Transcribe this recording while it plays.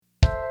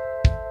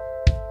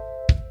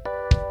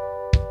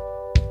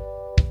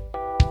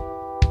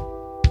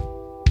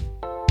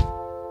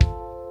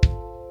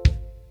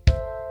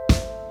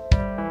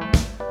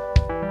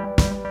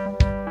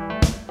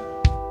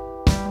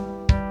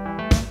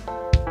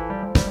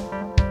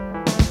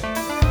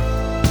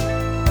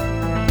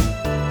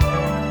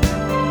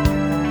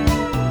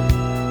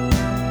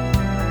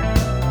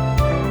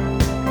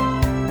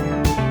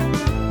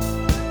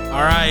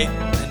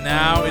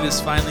now it is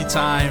finally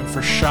time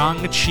for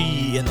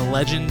Shang-Chi and the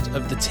Legend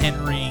of the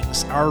Ten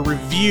Rings, our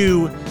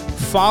review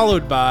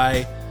followed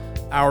by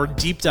our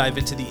deep dive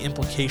into the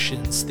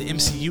implications, the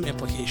MCU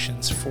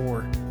implications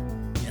for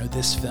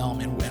this film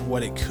and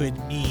what it could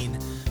mean.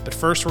 But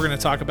first, we're going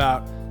to talk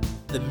about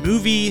the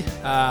movie.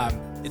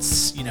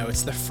 It's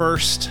the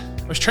first.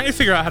 I was trying to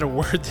figure out how to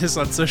word this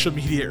on social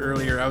media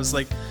earlier. I was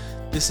like,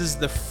 this is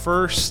the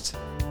first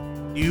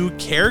new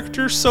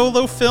character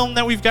solo film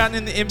that we've gotten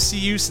in the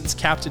MCU since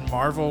Captain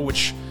Marvel,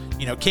 which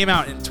came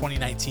out in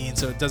 2019.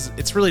 So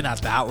it's really not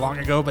that long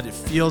ago, but it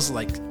feels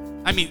like.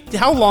 I mean,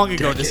 how long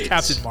ago does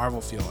Captain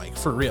Marvel feel like,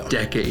 for real?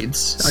 Decades.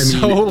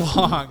 So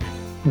long.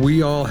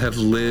 We all have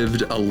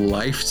lived a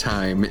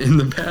lifetime in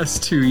the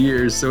past 2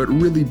 years, so it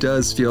really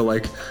does feel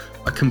like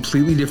a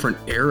completely different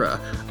era.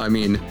 I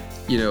mean,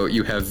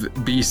 you have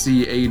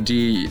BC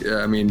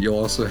AD. I mean, you'll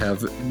also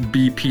have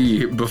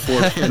BP before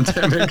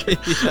pandemic.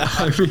 Yeah,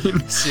 I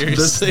mean,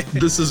 seriously,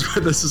 this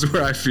is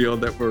where I feel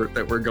that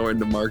we're going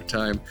to mark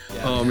time.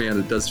 Yeah, oh man,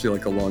 it does feel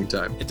like a long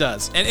time. It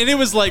does, and it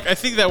was like, I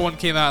think that one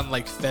came out in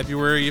like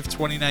February of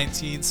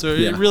 2019, so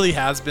it really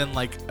has been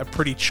like a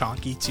pretty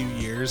chonky 2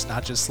 years,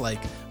 not just like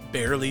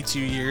barely 2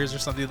 years or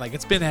something. Like,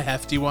 it's been a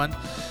hefty one.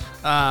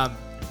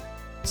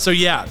 So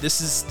yeah,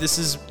 this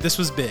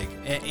was big,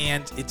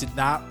 and it did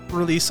not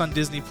release on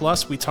Disney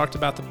Plus. We talked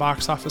about the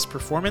box office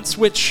performance,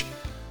 which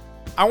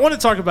I want to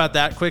talk about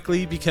that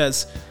quickly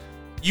because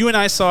you and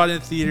I saw it in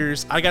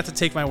theaters. I got to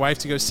take my wife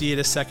to go see it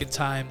a second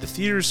time. The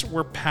theaters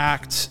were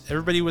packed.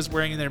 Everybody was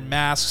wearing their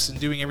masks and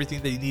doing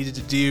everything they needed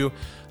to do.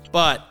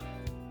 But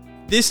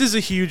this is a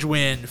huge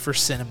win for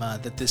cinema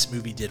that this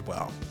movie did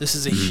well. This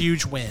is a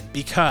huge win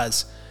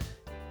because,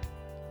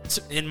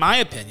 in my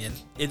opinion,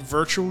 it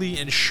virtually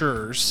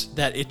ensures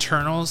that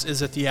Eternals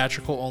is a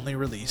theatrical only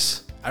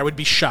release. I would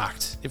be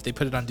shocked if they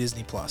put it on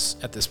Disney Plus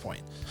at this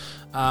point.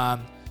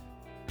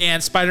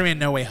 And Spider-Man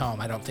No Way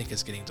Home, I don't think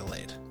is getting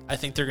delayed. I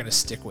think they're going to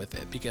stick with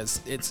it because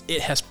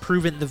it has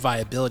proven the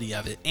viability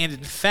of it. And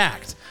in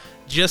fact,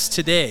 just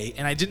today,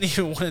 and I didn't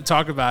even want to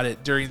talk about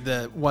it during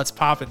the What's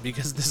Poppin'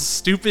 because this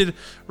stupid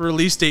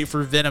release date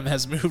for Venom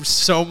has moved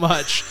so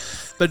much.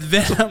 But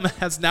Venom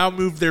has now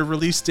moved their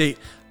release date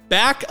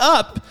back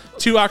up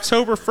to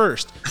October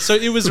 1st. So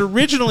it was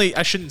originally,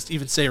 I shouldn't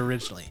even say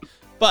originally,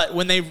 but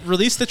when they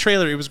released the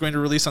trailer, it was going to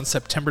release on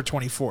September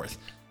 24th.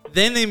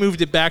 Then they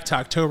moved it back to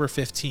October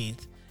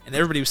 15th, and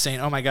everybody was saying,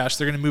 oh my gosh,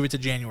 they're going to move it to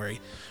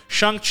January.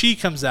 Shang-Chi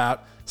comes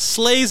out,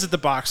 slays at the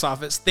box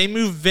office. They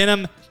move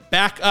Venom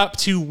back up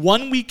to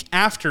 1 week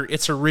after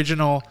its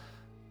original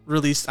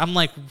release. I'm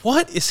like,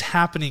 what is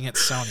happening at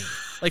Sony?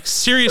 Like,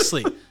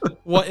 seriously,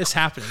 what is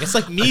happening? It's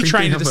like me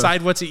trying to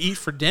decide what to eat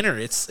for dinner.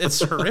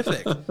 It's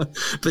horrific.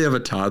 They have a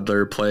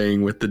toddler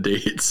playing with the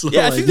dates.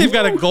 Yeah, I think they've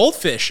got a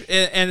goldfish,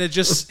 and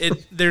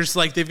there's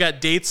like, they've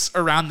got dates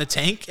around the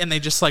tank, and they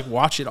just like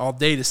watch it all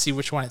day to see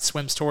which one it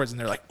swims towards, and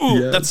they're like, ooh,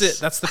 yes, that's it.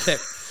 That's the pick.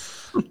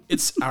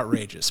 It's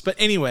outrageous. But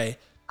anyway,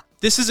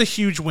 this is a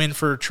huge win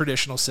for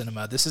traditional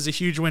cinema. This is a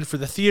huge win for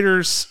the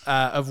theaters,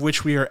 of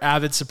which we are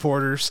avid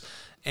supporters.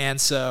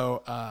 And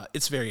so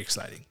it's very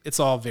exciting. It's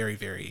all very,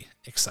 very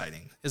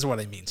exciting is what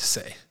I mean to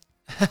say.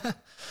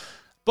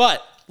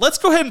 But let's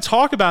go ahead and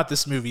talk about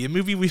this movie, a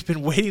movie we've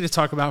been waiting to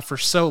talk about for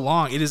so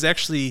long. It is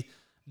actually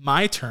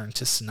my turn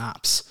to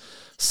synopsis.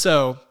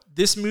 So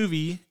this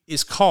movie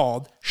is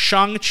called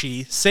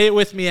Shang-Chi. Say it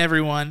with me,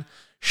 everyone.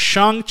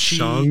 Shang-Chi.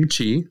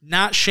 Shang-Chi.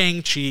 Not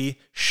Shang-Chi.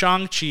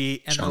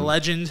 Shang-Chi and the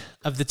Legend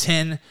of the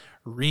Ten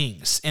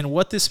Rings. And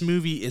what this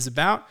movie is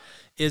about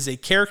is a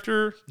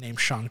character named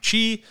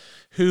Shang-Chi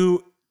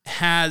who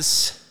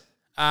has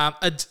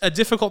a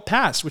difficult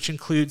past, which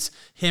includes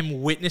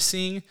him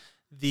witnessing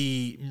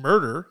the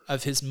murder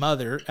of his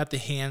mother at the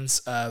hands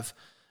of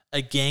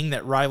a gang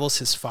that rivals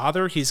his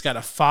father. He's got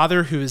a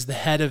father who is the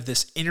head of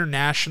this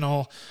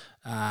international,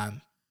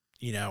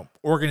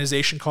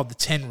 organization called the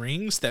Ten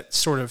Rings that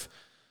sort of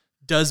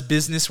does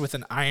business with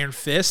an iron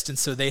fist, and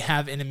so they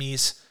have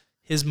enemies.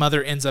 His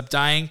mother ends up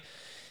dying.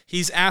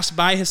 He's asked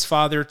by his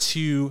father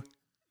to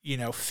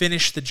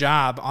finish the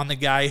job on the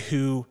guy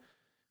who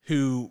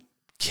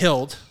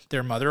killed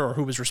their mother, or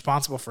who was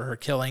responsible for her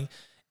killing,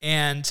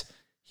 and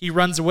he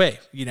runs away.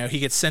 He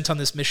gets sent on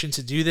this mission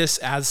to do this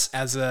as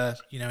a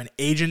an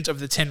agent of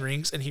the Ten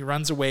Rings, and he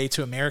runs away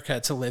to America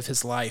to live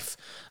his life.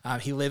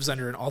 He lives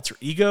under an alter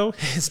ego.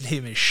 His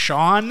name is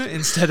Sean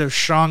instead of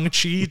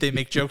Shang-Chi. They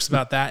make jokes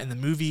about that in the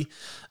movie.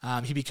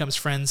 He becomes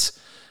friends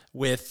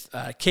with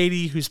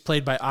Katie, who's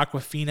played by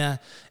Awkwafina,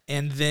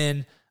 and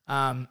then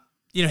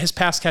his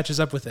past catches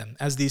up with him,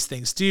 as these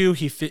things do.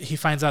 He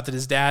finds out that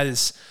his dad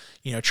is,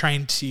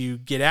 trying to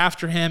get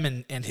after him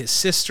and his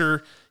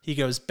sister. He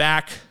goes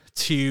back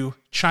to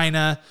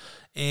China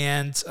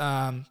and,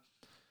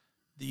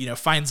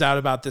 finds out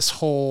about this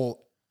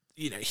whole,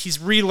 he's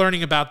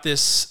relearning about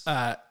this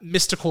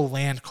mystical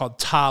land called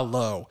Ta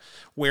Lo,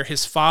 where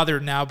his father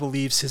now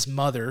believes his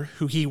mother,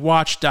 who he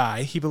watched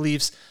die, he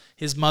believes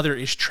his mother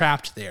is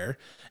trapped there.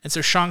 And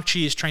so Shang-Chi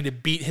is trying to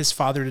beat his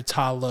father to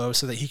Ta Lo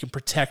so that he can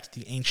protect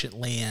the ancient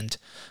land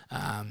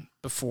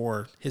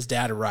before his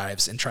dad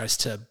arrives and tries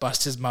to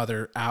bust his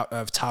mother out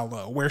of Ta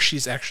Lo, where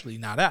she's actually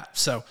not at.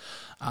 So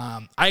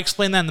I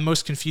explained that in the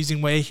most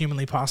confusing way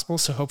humanly possible,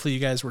 so hopefully you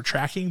guys were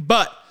tracking.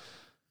 But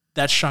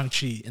that's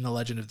Shang-Chi in the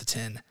Legend of the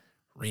Ten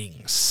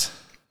Rings.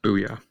 Oh,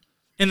 yeah.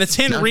 And the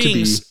Ten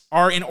Rings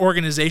are an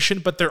organization,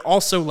 but they're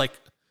also like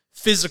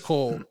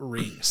physical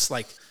rings.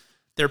 Like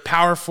they're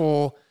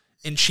powerful,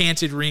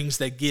 enchanted rings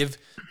that give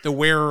the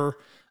wearer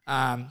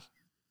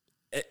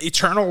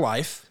eternal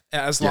life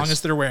as long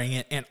as they're wearing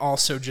it, and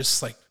also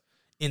just like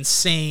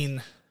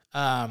insane.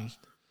 I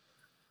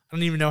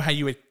don't even know how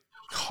you would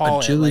call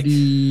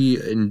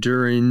agility,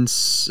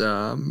 endurance,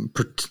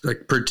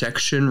 like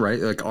protection, right?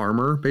 Like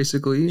armor,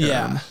 basically.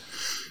 Yeah.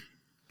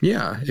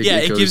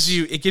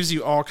 It gives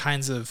you all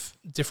kinds of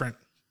different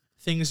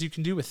things you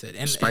can do with it.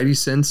 And Spidey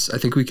sense, I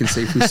think we can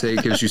safely say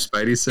it gives you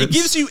Spidey sense. It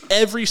gives you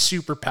every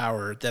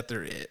superpower that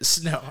there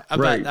is. No,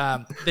 right.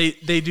 But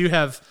they do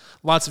have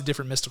lots of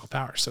different mystical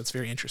powers, so it's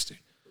very interesting.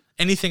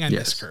 Anything I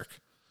missed, Kirk?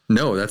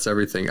 No, that's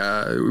everything.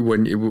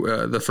 When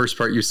the first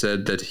part you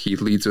said that he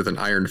leads with an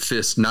iron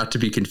fist, not to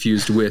be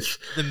confused with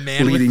the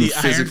man leading with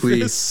the physically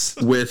iron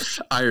fist.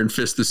 With Iron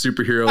Fist, the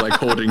superhero, like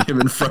holding him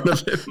in front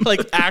of him,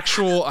 like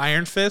actual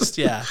Iron Fist.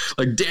 Yeah,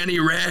 like Danny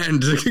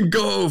Rand,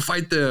 go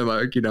fight them.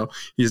 Like,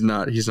 he's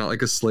not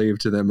like a slave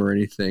to them or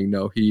anything.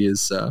 No, he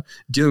is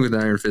dealing with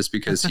an Iron Fist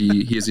because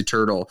he is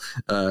eternal.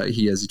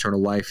 He has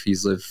eternal life.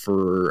 He's lived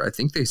for, I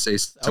think they say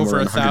somewhere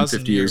around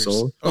 150 years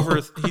old.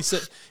 He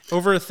said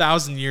over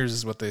 1,000 years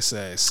is what they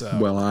say. So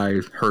well,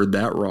 I heard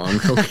that wrong.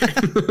 Okay.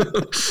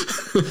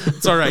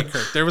 It's all right,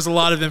 Kirk. There was a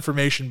lot of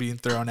information being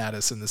thrown at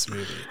us in this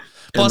movie.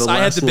 Plus, I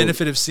had the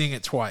benefit of seeing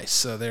it twice,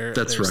 so there's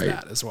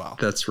that as well.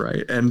 That's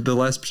right. And the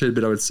last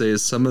tidbit I would say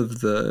is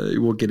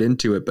we'll get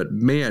into it, but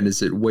man,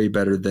 is it way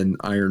better than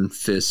Iron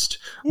Fist,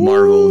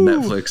 Marvel,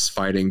 Netflix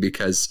fighting,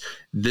 because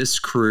this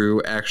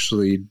crew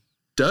actually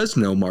does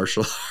know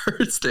martial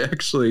arts. They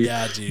actually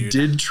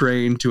did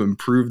train to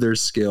improve their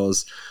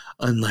skills.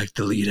 Unlike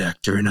the lead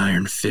actor in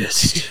Iron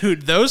Fist.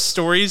 Dude, those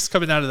stories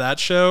coming out of that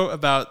show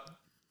about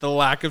the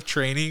lack of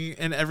training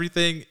and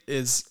everything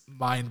is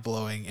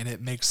mind-blowing, and it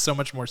makes so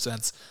much more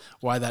sense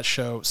why that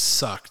show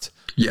sucked.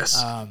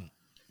 Yes.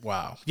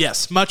 Wow.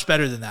 Yes, much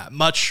better than that.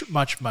 Much,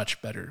 much,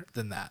 much better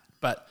than that.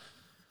 But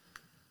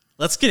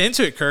let's get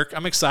into it, Kirk.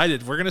 I'm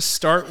excited. We're going to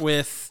start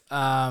with,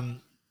 as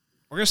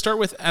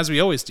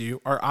we always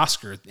do, our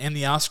Oscar. And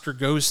the Oscar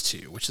goes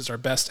to, which is our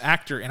best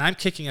actor. And I'm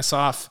kicking us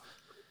off.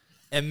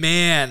 And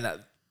man,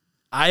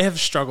 I have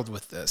struggled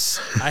with this.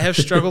 I have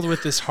struggled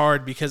with this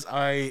hard because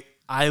I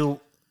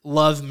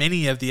love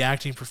many of the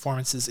acting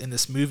performances in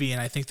this movie, and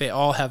I think they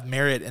all have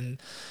merit.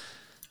 And,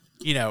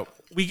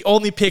 we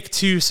only pick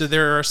two, so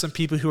there are some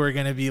people who are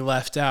going to be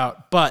left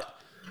out. But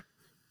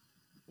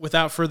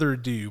without further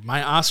ado,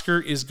 my Oscar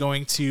is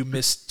going to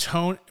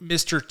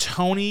Mr.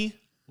 Tony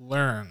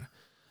Leung,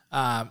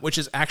 which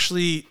is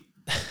actually...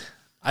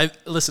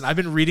 I've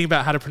been reading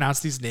about how to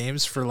pronounce these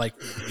names for like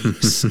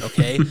weeks,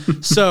 okay?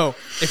 So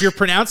if you're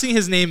pronouncing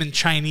his name in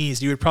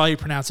Chinese, you would probably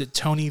pronounce it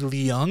Tony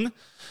Leung,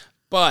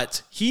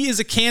 but he is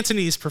a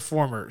Cantonese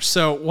performer.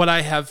 So what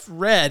I have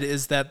read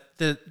is that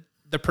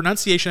the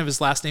pronunciation of his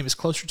last name is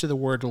closer to the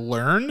word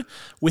learn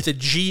with a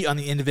G on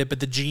the end of it, but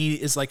the G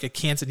is like a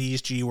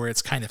Cantonese G where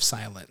it's kind of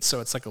silent. So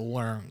it's like a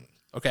learn,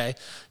 okay?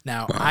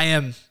 Now, I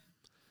am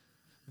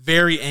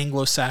very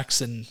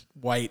Anglo-Saxon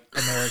white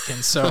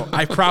American, so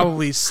I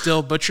probably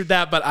still butchered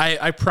that, but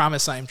I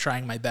promise I am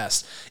trying my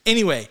best.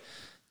 Anyway,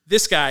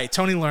 this guy,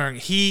 Tony Leung,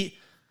 he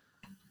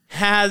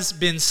has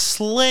been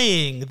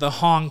slaying the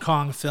Hong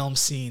Kong film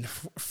scene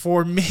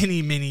for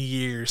many, many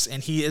years,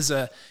 and he is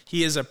a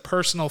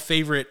personal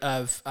favorite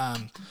of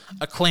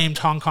acclaimed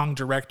Hong Kong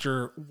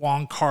director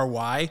Wong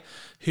Kar-wai,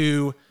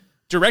 who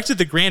directed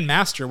The Grand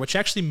Master, which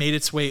actually made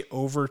its way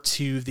over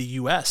to the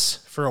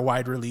U.S. for a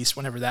wide release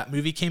whenever that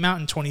movie came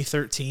out in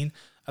 2013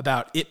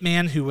 about Ip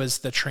Man, who was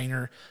the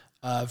trainer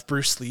of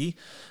Bruce Lee.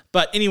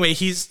 But anyway,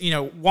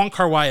 Wong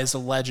Kar-wai is a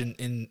legend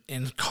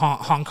in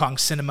Hong Kong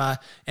cinema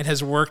and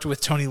has worked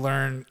with Tony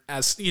Leung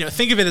as,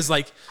 think of it as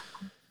like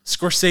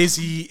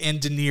Scorsese and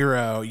De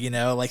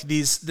Niro, like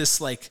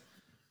this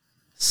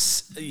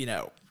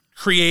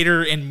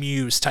creator and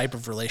muse type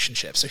of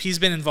relationship. So he's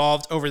been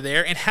involved over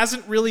there and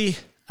hasn't really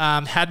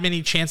had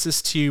many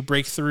chances to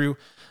break through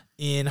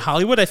in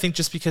Hollywood, I think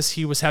just because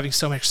he was having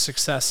so much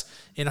success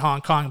in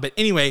Hong Kong. But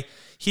anyway,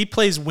 he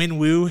plays Wen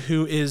Wu,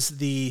 who is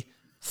the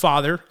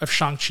father of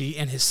Shang-Chi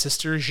and his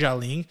sister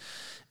Xialing,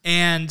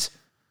 and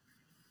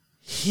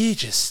he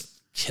just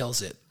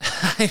kills it.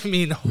 I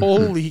mean,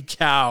 holy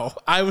cow.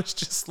 I was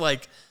just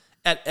like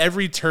at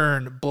every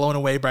turn blown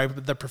away by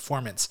the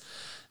performance.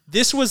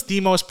 This was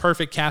the most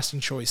perfect casting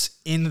choice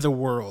in the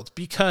world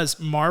because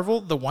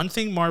the one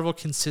thing Marvel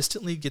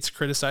consistently gets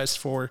criticized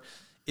for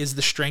is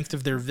the strength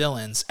of their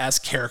villains as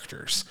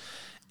characters.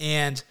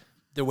 And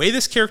the way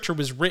this character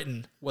was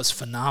written was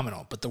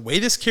phenomenal, but the way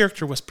this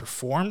character was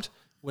performed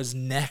was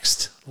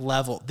next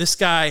level. This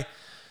guy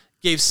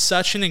gave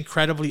such an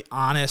incredibly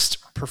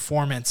honest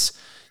performance.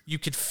 You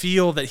could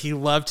feel that he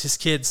loved his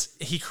kids.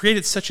 He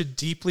created such a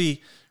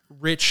deeply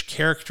rich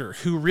character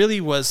who really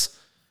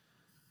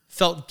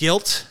felt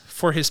guilt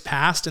for his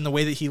past and the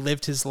way that he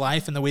lived his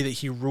life and the way that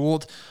he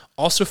ruled.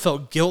 Also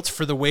felt guilt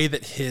for the way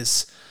that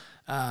his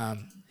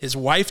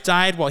wife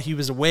died while he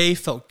was away,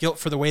 felt guilt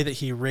for the way that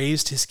he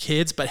raised his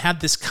kids, but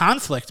had this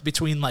conflict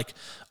between like,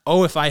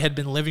 oh, if I had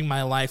been living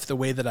my life the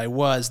way that I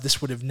was,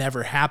 this would have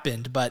never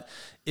happened. But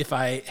if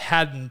I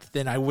hadn't,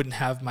 then I wouldn't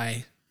have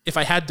if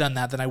I had done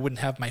that, then I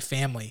wouldn't have my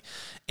family.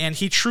 And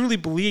he truly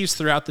believes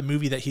throughout the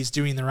movie that he's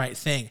doing the right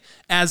thing,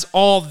 as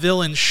all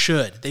villains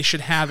should. They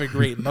should have a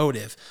great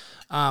motive.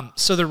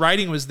 So the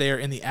writing was there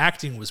and the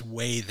acting was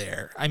way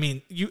there. I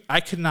mean, I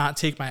could not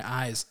take my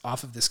eyes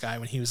off of this guy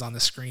when he was on the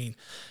screen.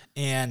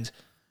 And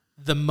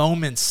the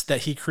moments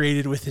that he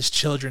created with his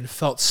children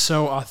felt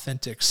so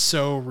authentic,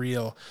 so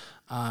real.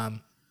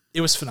 It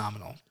was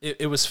phenomenal.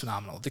 It was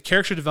phenomenal. The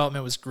character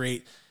development was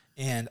great.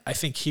 And I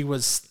think he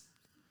was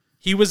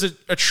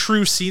a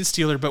true scene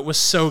stealer, but was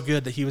so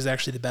good that he was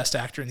actually the best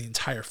actor in the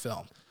entire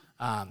film.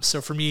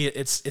 So for me,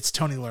 it's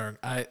Tony Leung.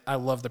 I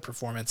love the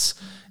performance,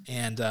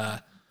 and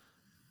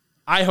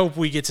I hope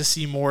we get to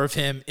see more of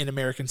him in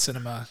American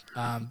cinema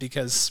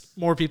because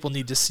more people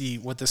need to see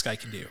what this guy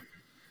can do.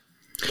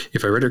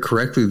 If I read it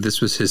correctly, this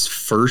was his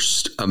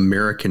first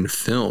American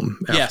film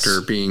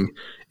after being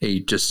a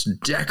just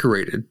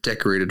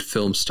decorated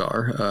film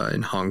star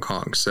in Hong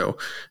Kong. So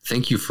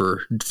thank you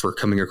for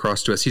coming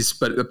across to us.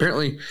 But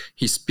apparently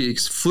he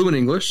speaks fluent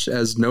English,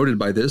 as noted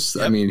by this.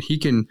 Yep. I mean, he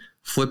can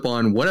flip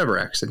on whatever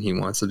accent he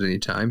wants at any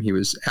time. He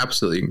was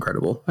absolutely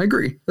incredible. I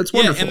agree. That's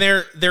wonderful.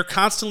 Yeah, and they're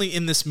constantly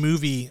in this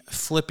movie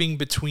flipping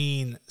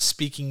between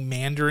speaking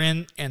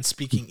Mandarin and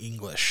speaking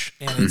English,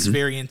 and it's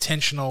very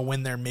intentional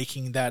when they're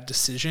making that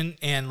decision.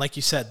 And like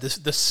you said,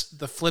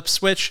 the flip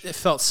switch, it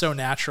felt so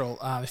natural.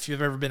 If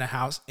you've ever been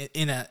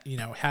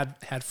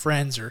had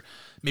friends, or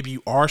maybe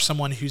you are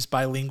someone who's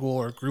bilingual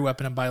or grew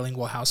up in a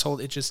bilingual household,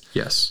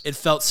 it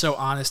felt so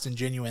honest and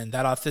genuine.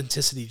 That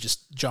authenticity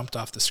just jumped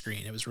off the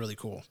screen. It was really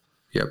cool.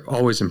 Yep,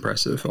 always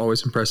impressive.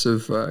 Always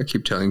impressive. I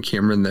keep telling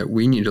Cameron that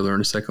we need to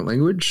learn a second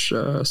language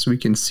so we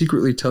can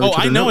secretly tell each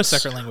other. I know notes. a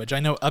second language. I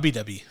know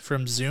Ubby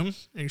from Zoom.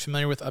 Are you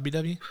familiar with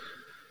Ubby?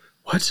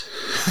 What?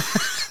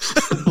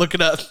 Look it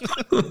up.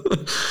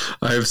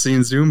 I have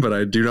seen Zoom, but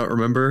I do not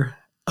remember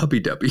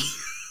Ubby.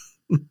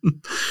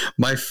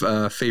 My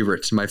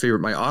favorite.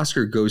 My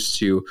Oscar goes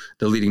to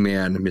the leading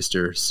man,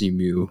 Mr.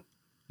 Simu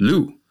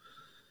Liu.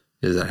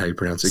 Is that how you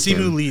pronounce it?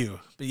 Simu Liu,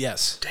 but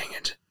yes. Dang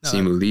it.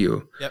 Simu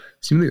Liu. Yep.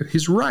 Simu Liu.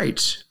 He's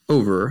right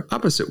over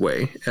opposite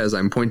way as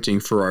I'm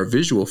pointing for our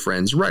visual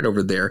friends right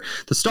over there.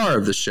 The star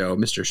of the show,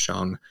 Mr.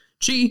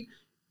 Shang-Chi.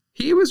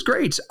 He was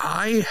great.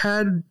 I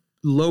had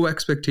low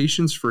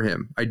expectations for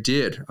him. I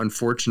did,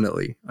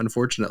 unfortunately.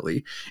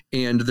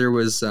 And there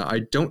was, I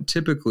don't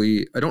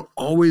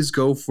always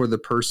go for the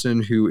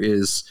person who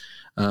is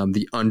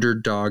the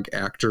underdog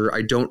actor.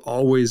 I don't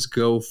always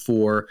go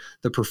for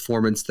the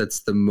performance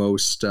that's the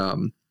most,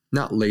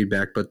 not laid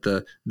back, but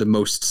the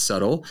most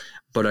subtle.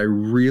 But I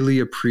really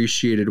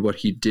appreciated what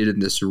he did in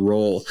this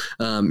role.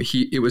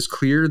 It was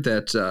clear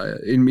that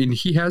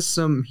he has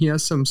some.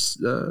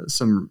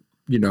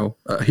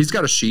 He's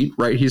got a sheet,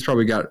 right? He's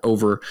probably got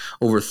over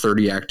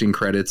 30 acting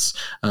credits,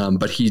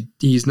 but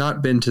he's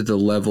not been to the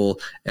level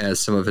as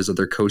some of his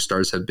other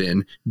co-stars have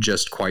been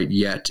just quite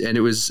yet. And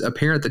it was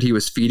apparent that he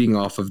was feeding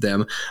off of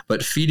them,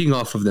 but feeding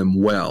off of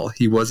them well.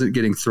 He wasn't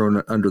getting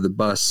thrown under the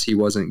bus. He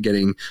wasn't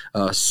getting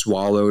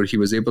swallowed. He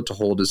was able to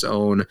hold his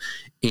own.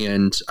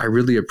 And I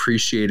really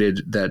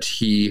appreciated that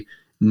he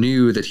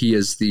knew that he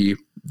is the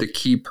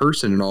key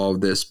person in all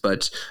of this.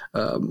 But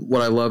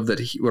what I love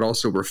what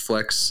also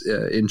reflects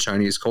in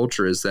Chinese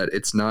culture is that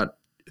it's not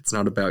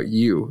about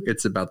you.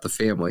 It's about the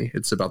family.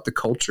 It's about the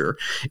culture.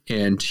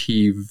 And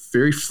he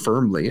very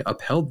firmly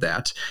upheld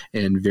that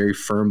and very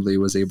firmly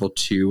was able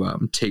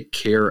to take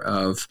care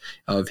of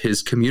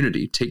his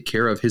community, take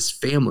care of his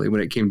family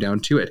when it came down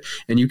to it.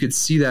 And you could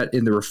see that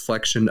in the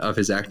reflection of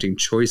his acting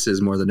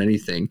choices more than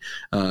anything.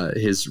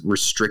 His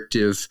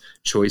restrictive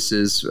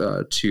choices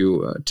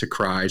to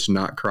cry, to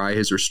not cry,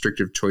 his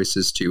restrictive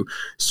choices to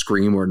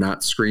scream or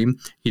not scream.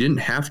 He didn't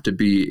have to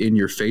be in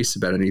your face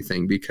about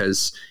anything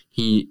because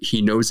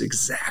he knows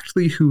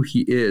exactly who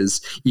he is,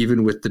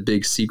 even with the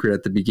big secret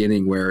at the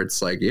beginning where it's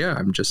like, yeah,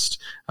 I'm just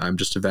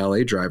a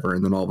valet driver.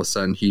 And then all of a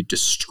sudden he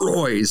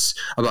destroys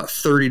about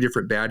 30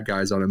 different bad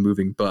guys on a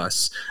moving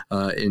bus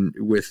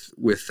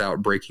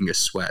without breaking a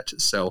sweat.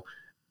 So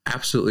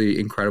absolutely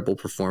incredible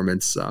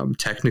performance,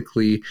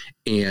 technically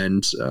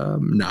and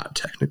not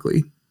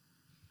technically.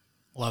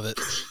 Love it.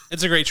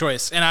 It's a great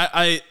choice. And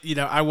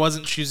I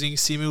wasn't choosing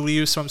Simu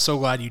Liu, so I'm so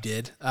glad you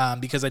did,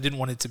 because I didn't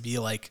want it to be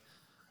like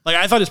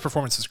I thought his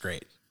performance was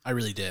great. I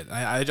really did.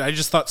 I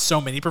just thought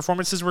so many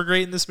performances were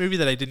great in this movie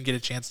that I didn't get a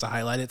chance to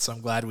highlight it. So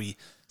I'm glad we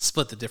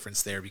split the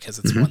difference there because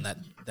it's one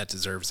that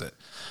deserves it.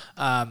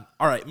 All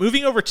right,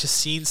 moving over to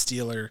Scene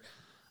Stealer.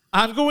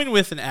 I'm going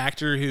with an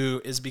actor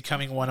who is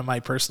becoming one of my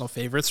personal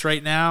favorites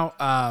right now,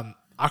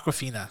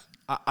 Awkwafina.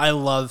 I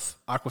love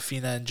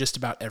Awkwafina and just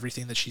about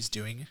everything that she's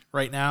doing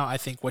right now. I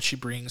think what she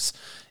brings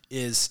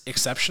is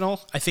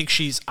exceptional. I think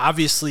she's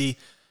obviously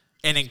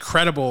an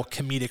incredible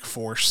comedic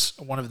force,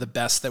 one of the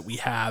best that we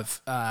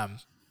have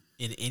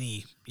in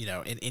any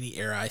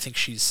era. I think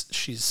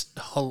she's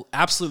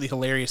absolutely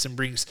hilarious and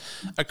brings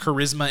a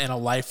charisma and a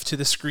life to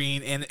the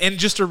screen, and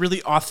just a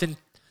really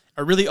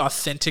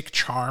authentic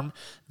charm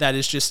that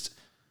is just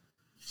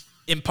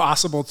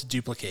impossible to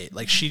duplicate.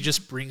 Like, she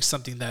just brings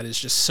something that is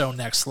just so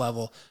next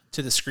level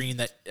to the screen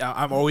that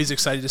I'm always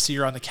excited to see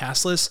her on the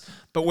cast list.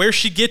 But where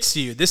she gets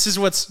you, this is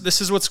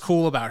what's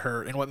cool about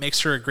her, and what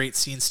makes her a great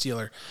scene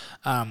stealer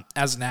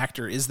as an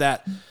actor, is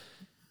that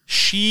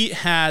she's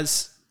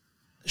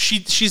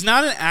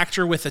not an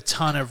actor with a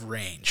ton of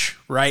range,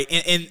 right?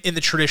 In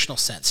the traditional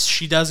sense,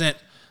 she doesn't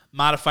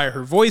modify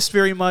her voice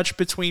very much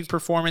between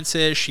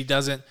performances. She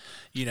doesn't,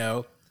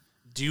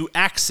 do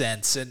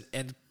accents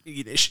and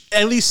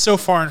at least so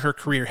far in her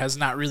career has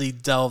not really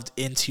delved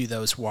into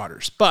those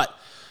waters. But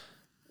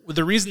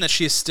the reason that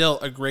she is still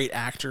a great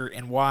actor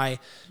and why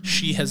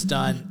she has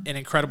done an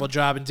incredible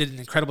job and did an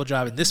incredible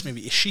job in this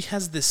movie is she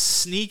has this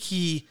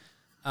sneaky,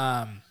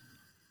 I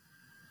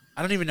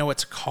don't even know what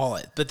to call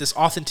it, but this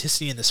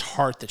authenticity and this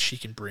heart that she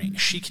can bring.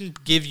 She can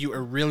give you a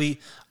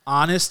really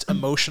honest,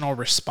 emotional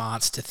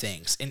response to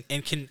things,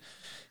 and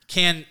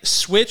can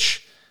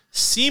switch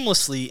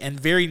seamlessly and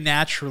very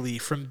naturally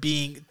from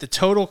being the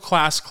total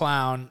class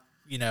clown,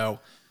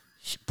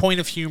 point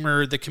of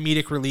humor, the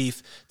comedic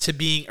relief, to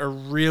being a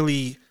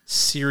really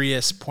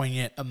serious,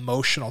 poignant,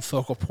 emotional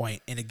focal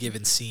point in a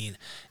given scene.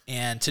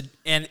 And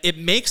it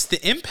makes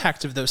the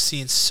impact of those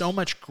scenes so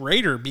much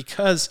greater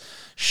because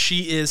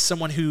she is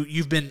someone who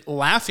you've been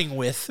laughing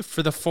with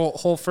for the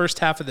whole first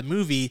half of the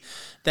movie,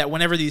 that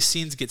whenever these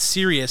scenes get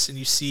serious and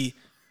you see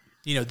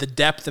the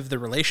depth of the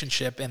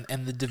relationship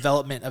and the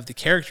development of the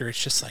character,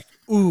 it's just like,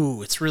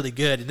 ooh, it's really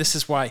good. And this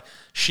is why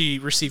she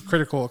received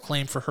critical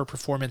acclaim for her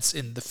performance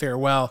in The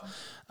Farewell.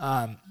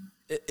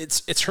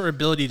 It's her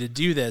ability to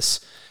do this.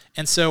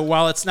 And so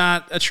while it's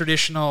not a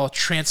traditional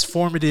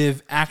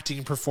transformative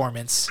acting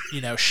performance,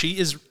 she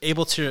is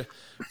able to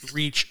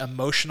reach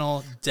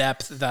emotional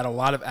depth that a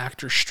lot of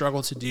actors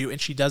struggle to do. And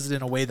she does it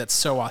in a way that's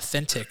so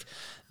authentic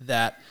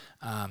that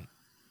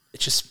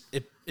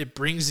it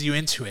brings you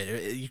into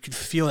it. You can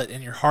feel it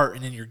in your heart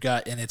and in your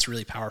gut, and it's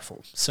really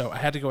powerful. So I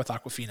had to go with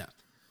Awkwafina,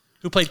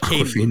 who played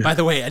Katie. By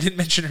the way, I didn't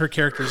mention her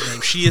character's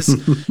name. She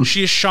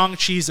is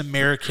Shang-Chi's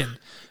American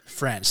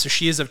friend. So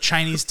she is of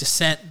Chinese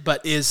descent,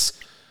 but was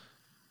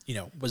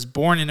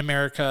born in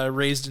America,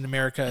 raised in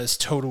America, is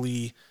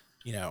totally,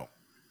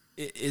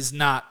 is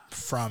not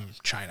from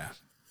China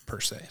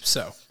per se.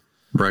 So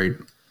right.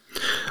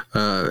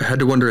 Had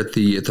to wonder at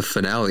the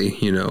finale,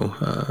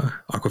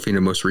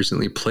 Awkwafina most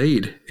recently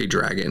played a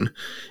dragon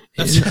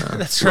in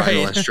that's right.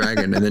 The Last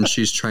Dragon, and then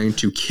she's trying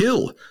to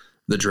kill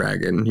the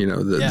dragon,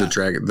 the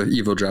dragon, the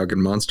evil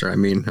dragon monster. I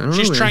mean, I don't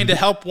she's know, trying to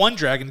help one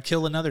dragon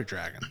kill another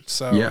dragon.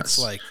 So It's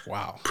like,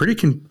 wow. Pretty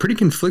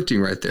conflicting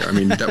right there. I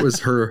mean, that was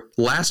her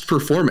last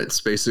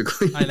performance,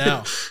 basically. I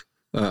know.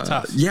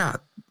 Tough. Yeah,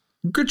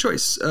 good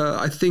choice.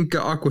 I think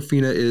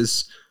Awkwafina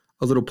is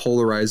a little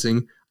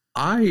polarizing.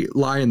 I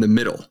lie in the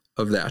middle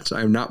of that.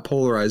 I'm not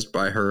polarized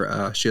by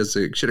her. She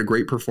had a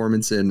great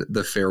performance in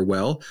The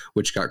Farewell,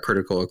 which got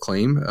critical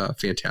acclaim.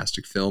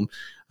 Fantastic film.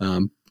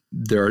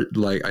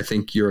 I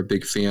think you're a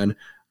big fan.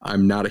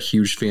 I'm not a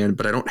huge fan,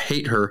 but I don't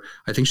hate her.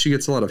 I think she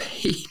gets a lot of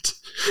hate,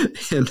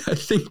 and I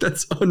think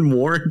that's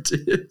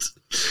unwarranted.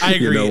 I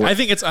agree. I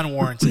think it's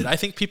unwarranted. I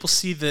think people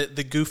see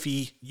the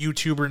goofy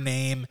YouTuber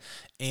name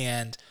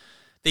and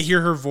they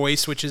hear her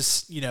voice, which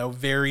is,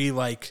 very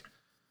like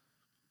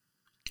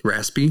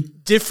raspy,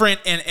 different,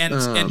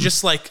 and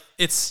just like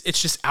it's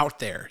just out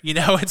there.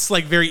 It's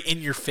like very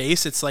in your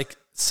face. It's like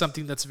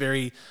something that's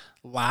very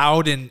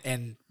loud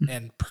and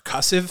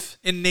percussive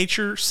in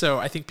nature. So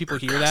I think people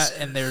hear that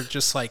and they're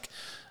just like,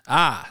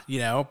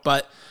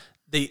 but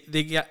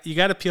you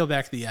got to peel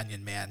back the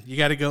onion, man. You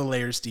got to go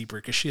layers deeper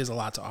because she has a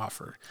lot to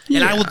offer.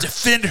 Yeah. And I will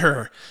defend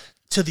her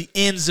to the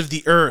ends of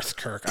the earth,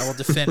 Kirk. I will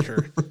defend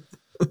her.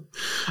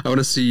 I want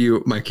to see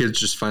you. My kids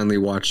just finally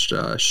watched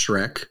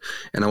Shrek,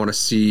 and I want to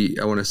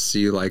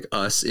see like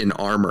us in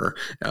armor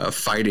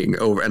fighting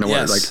over. And I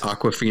want like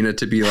Awkwafina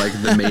to be like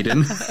the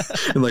maiden,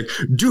 and like,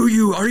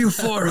 are you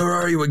for her? Or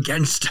are you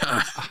against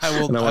her? I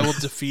will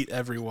defeat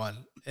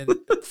everyone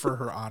for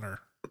her honor.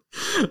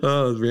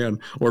 Oh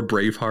man, or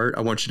Braveheart. I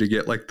want you to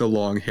get like the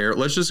long hair.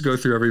 Let's just go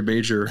through every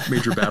major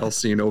battle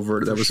scene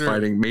that was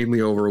fighting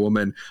mainly over a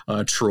woman.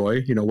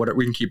 Troy,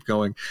 we can keep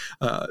going.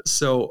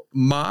 So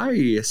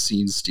my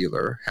scene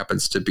stealer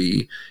happens to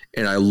be,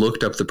 and I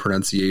looked up the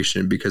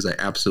pronunciation because I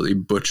absolutely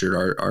butchered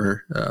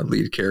our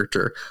lead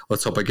character.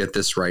 Let's hope I get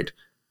this right.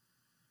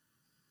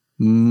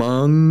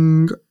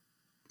 Meng-Er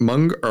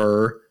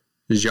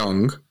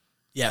Zhang.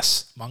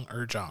 Yes,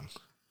 Meng-Er Zhang.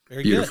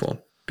 Very beautiful.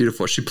 Good.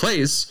 Beautiful. She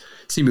plays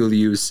Simu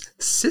Liu's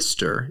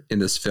sister in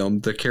this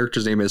film. The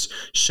character's name is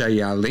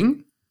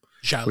Xiaoling,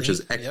 which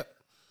is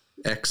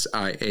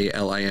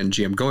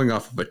Xiaoling. I'm going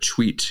off of a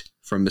tweet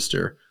from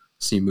Mr.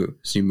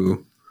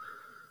 Simu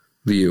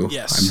Liu.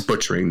 Yes. I'm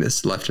butchering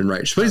this left and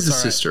right. She plays the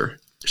sister.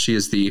 She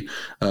is the,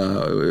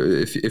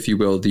 if you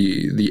will,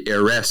 the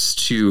heiress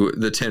to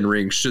the 10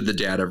 rings should the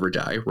dad ever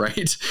die,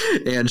 right?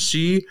 And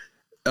she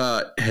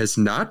has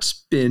not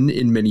been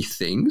in many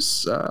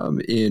things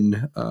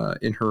in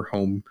her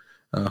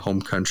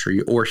home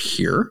country or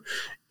here.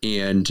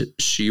 And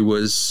she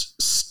was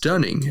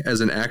stunning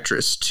as an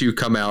actress to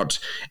come out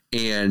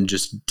and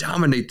just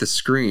dominate the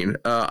screen.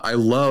 I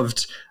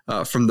loved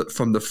from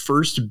the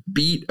first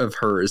beat of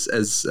hers,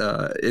 as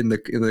in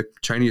the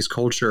Chinese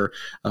culture,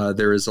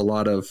 there is a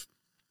lot of.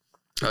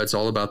 It's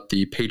all about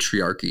the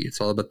patriarchy. It's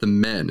all about the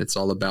men. It's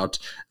all about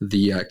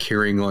the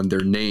carrying on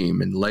their name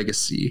and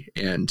legacy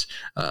and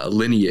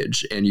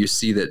lineage. And you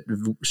see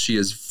that she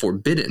is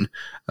forbidden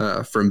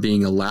from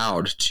being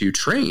allowed to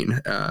train,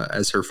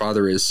 as her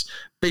father is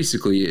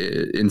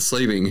basically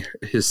enslaving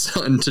his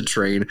son to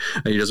train.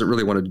 He doesn't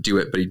really want to do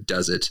it, but he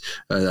does it.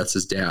 That's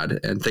his dad.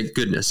 And thank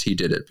goodness he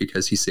did it,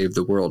 because he saved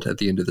the world at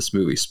the end of this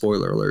movie.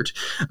 Spoiler alert.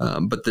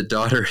 But the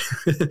daughter,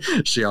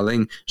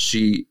 Xiaoling,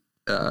 she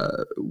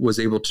was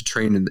able to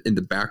train in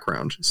the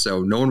background,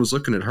 so no one was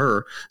looking at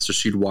her, so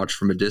she'd watch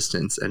from a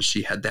distance, and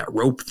she had that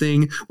rope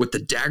thing with the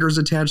daggers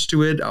attached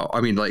to it. I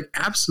mean, like,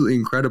 absolutely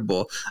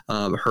incredible.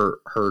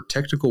 Her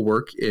technical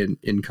work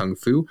in kung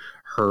fu,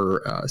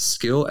 her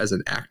skill as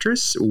an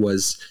actress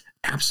was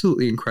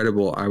absolutely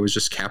incredible. I was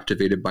just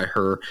captivated by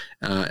her,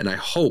 and I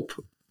hope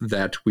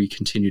that we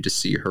continue to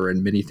see her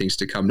in many things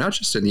to come, not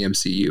just in the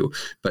MCU,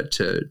 but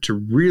to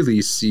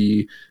really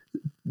see.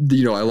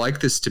 I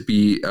like this to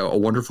be a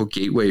wonderful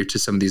gateway to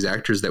some of these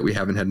actors that we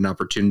haven't had an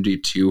opportunity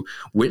to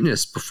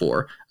witness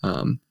before.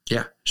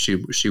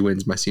 She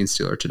wins my scene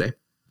stealer today.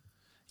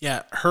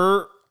 Yeah,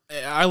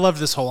 I love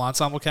this whole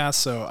ensemble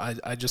cast, so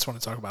I just want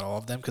to talk about all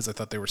of them because I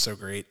thought they were so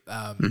great.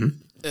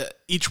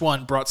 Each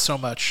one brought so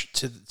much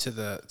to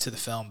the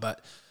film,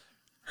 but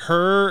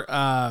her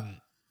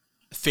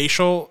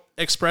facial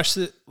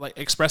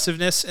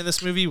expressiveness in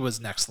this movie was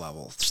next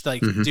level. Just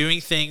like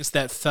doing things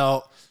that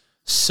felt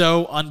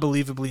so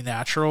unbelievably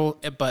natural,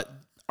 but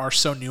are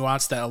so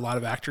nuanced that a lot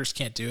of actors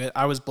can't do it.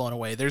 I was blown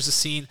away. There's a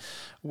scene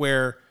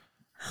where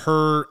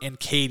her and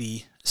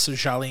Katie, so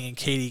Xiaoling and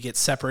Katie, get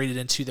separated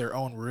into their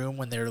own room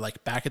when they're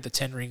like back at the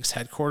Ten Rings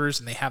headquarters,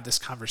 and they have this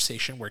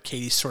conversation where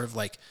Katie's sort of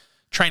like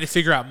trying to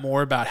figure out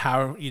more about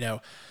how,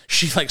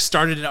 she like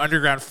started an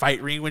underground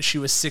fight ring when she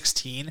was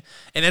 16.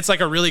 And it's like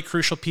a really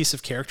crucial piece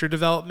of character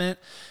development.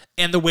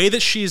 And the way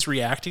that she is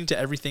reacting to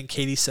everything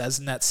Katie says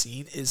in that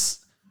scene is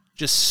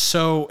just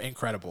so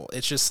incredible.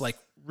 It's just like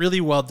really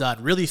well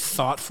done, really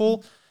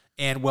thoughtful,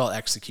 and well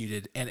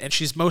executed. And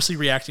she's mostly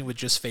reacting with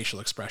just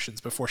facial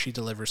expressions before she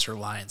delivers her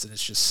lines, and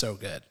it's just so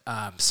good.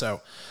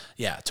 So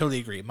yeah, totally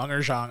agree. Meng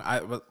Zhang,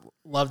 I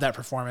love that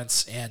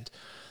performance, and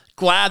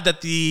glad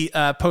that the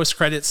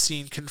post-credits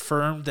scene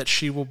confirmed that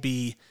she will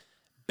be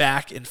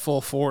back in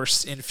full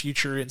force in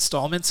future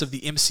installments of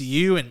the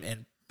MCU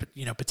and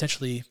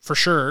potentially, for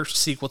sure,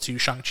 sequel to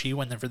Shang-Chi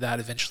whenever that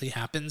eventually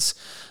happens.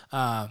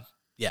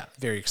 Yeah,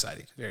 very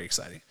exciting. Very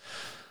exciting.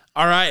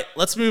 All right,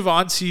 let's move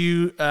on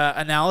to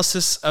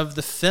analysis of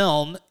the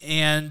film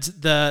and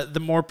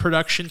the more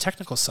production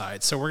technical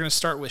side. So we're going to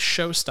start with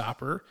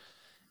Showstopper.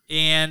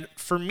 And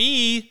for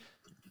me,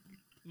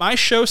 my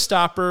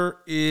Showstopper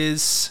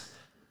is,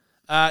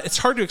 it's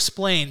hard to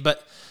explain,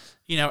 but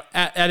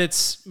at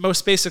its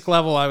most basic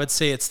level, I would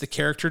say it's the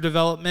character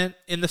development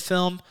in the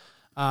film.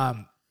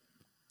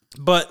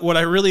 But what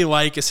I really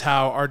like is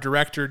how our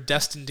director,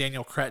 Destin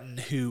Daniel Cretton,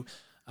 who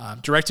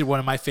directed one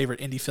of my favorite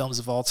indie films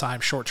of all time,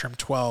 Short Term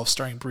 12,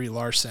 starring Brie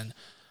Larson.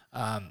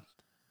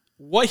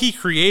 What he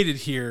created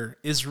here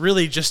is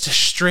really just a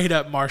straight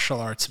up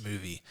martial arts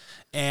movie.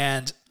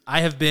 And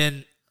I have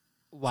been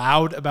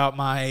loud about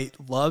my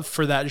love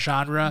for that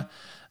genre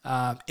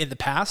in the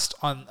past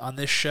on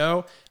this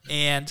show.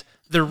 And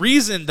the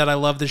reason that I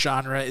love the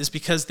genre is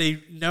because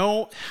they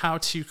know how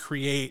to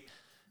create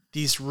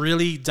these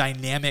really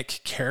dynamic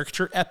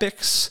character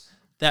epics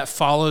that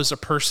follows a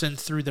person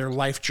through their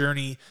life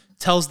journey,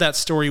 tells that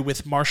story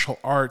with martial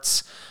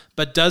arts,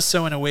 but does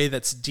so in a way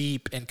that's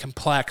deep and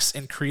complex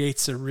and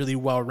creates a really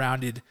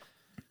well-rounded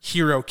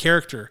hero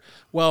character.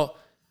 Well,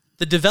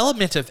 the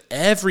development of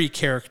every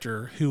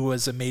character who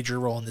was a major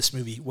role in this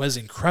movie was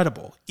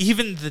incredible.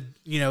 Even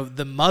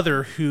the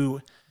mother,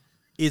 who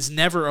is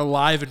never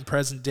alive in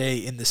present day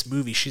in this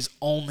movie. She's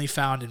only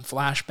found in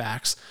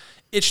flashbacks.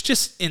 It's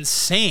just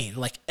insane.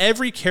 Like,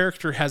 every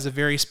character has a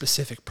very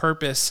specific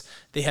purpose.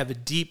 They have a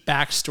deep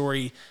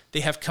backstory. They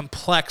have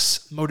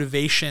complex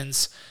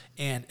motivations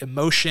and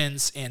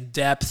emotions and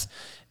depth.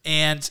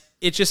 And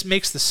it just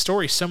makes the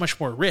story so much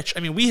more rich. I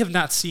mean, we have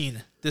not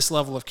seen this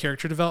level of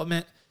character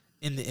development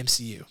in the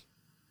MCU,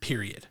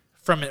 period.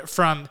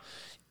 From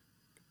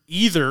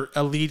either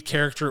a lead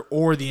character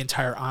or the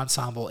entire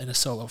ensemble in a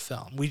solo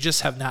film. We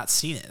just have not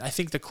seen it. I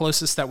think the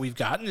closest that we've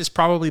gotten is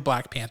probably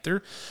Black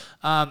Panther.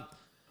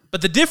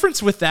 But the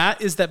difference with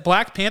that is that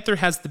Black Panther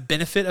has the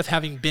benefit of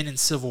having been in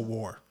Civil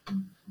War.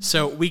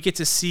 So we get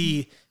to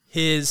see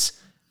his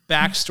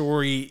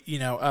backstory,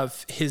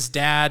 of his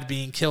dad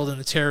being killed in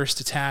a terrorist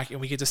attack, and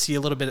we get to see a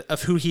little bit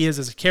of who he is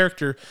as a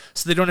character,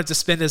 so they don't have to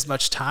spend as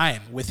much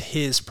time with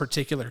his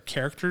particular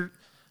character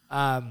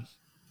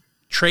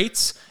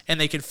traits, and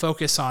they can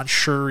focus on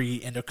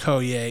Shuri and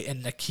Okoye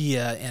and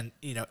Nakia and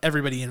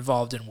everybody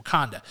involved in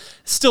Wakanda.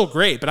 It's still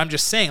great, but I'm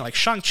just saying, like,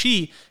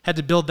 Shang-Chi had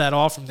to build that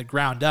all from the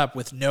ground up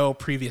with no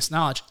previous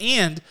knowledge,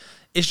 and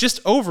is just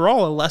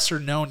overall a lesser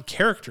known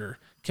character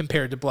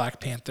compared to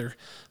Black Panther.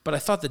 But I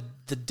thought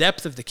the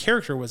depth of the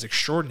character was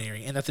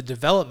extraordinary, and that the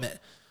development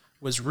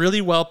was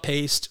really well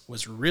paced,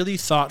 was really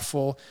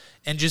thoughtful,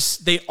 and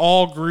just they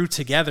all grew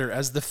together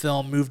as the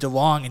film moved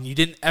along, and you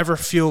didn't ever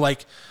feel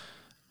like,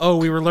 oh,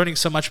 we were learning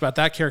so much about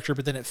that character,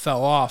 but then it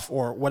fell off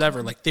or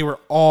whatever. Like, they were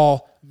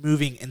all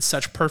moving in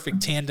such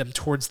perfect tandem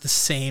towards the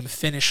same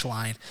finish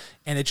line,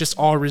 and it just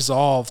all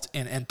resolved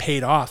and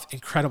paid off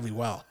incredibly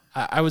well.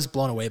 I was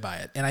blown away by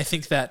it, and I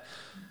think that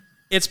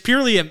it's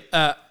purely,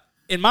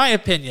 in my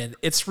opinion,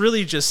 it's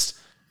really just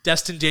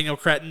Destin Daniel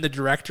Cretton, the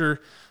director,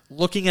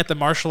 looking at the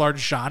martial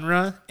arts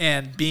genre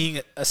and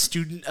being a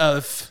student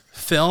of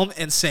film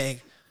and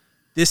saying,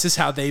 this is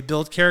how they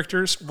build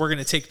characters. We're going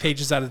to take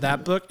pages out of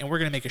that book, and we're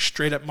going to make a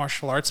straight-up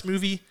martial arts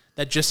movie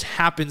that just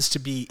happens to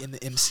be in the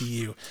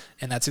MCU,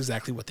 and that's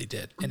exactly what they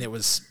did, and it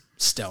was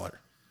stellar.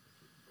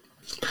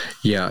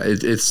 Yeah,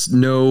 it's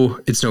no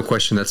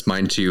question that's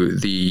mine too.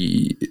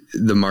 The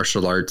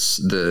martial arts,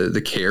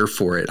 the care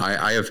for it.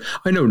 I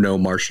know no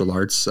martial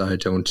arts. I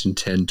don't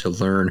intend to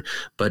learn,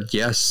 but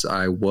yes,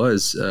 I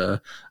was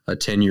a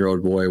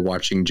 10-year-old boy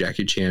watching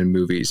Jackie Chan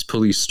movies,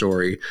 Police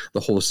Story, the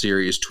whole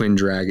series, Twin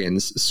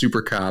Dragons,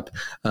 Super Cop.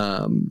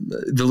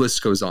 The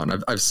list goes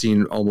on. I've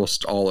seen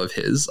almost all of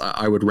his.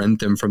 I would rent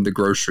them from the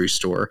grocery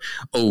store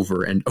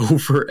over and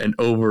over and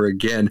over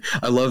again.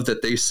 I love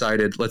that they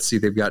cited, let's see,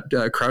 they've got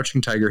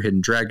Crouching Tiger,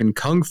 Hidden Dragon,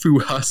 Kung Fu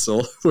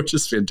Hustle, which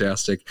is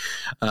fantastic,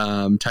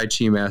 Tai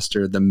Chi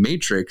Master, The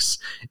Matrix,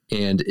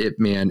 and Ip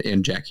Man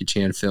and Jackie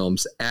Chan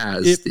films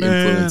as the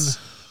influence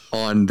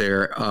on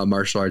their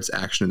martial arts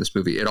action in this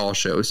movie. It all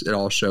shows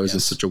yes. In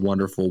such a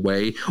wonderful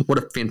way. What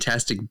a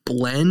fantastic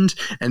blend.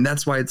 And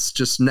that's why it's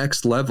just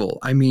next level.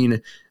 I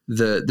mean,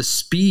 the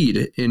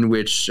speed in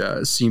which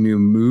Simu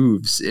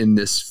moves in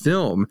this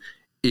film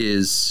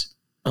is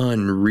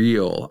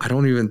unreal. I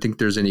don't even think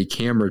there's any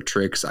camera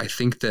tricks. I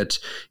think that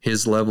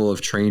his level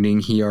of training,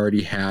 he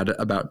already had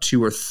about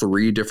 2 or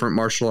 3 different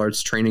martial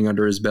arts training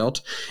under his belt,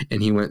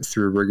 and he went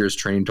through rigorous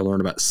training to learn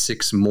about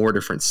 6 more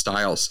different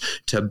styles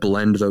to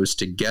blend those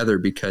together,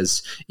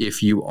 because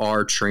if you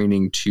are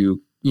training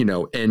to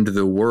end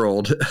the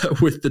world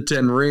with the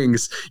 10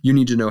 rings, you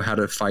need to know how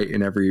to fight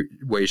in every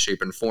way,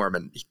 shape, and form.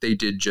 And they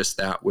did just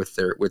that with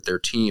their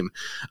team.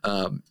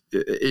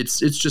 It's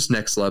just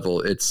next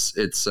level.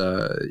 It's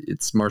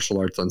martial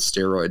arts on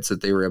steroids,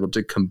 that they were able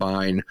to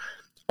combine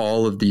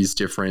all of these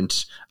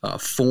different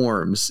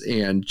forms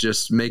and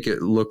just make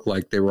it look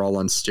like they were all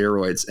on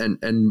steroids.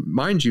 And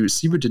mind you,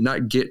 Simu did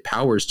not get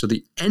powers till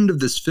the end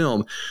of this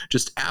film,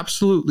 just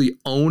absolutely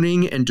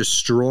owning and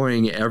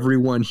destroying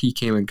everyone he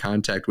came in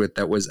contact with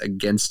that was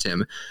against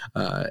him.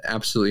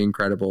 Absolutely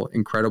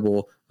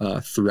incredible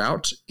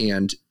throughout.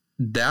 And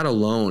that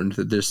alone,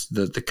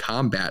 the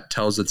combat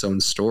tells its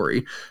own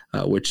story,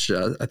 which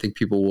I think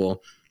people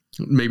will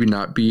maybe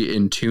not be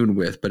in tune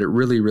with, but it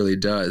really, really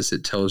does.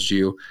 It tells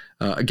you,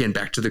 again,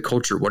 back to the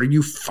culture. What are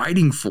you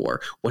fighting for?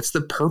 What's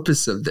the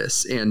purpose of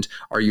this? And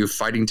are you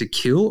fighting to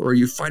kill, or are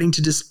you fighting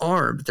to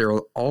disarm? There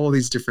are all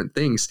these different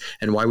things,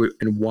 and why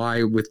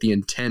with the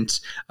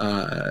intent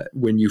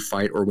when you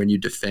fight or when you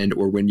defend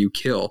or when you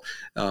kill.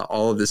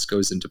 All of this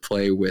goes into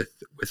play with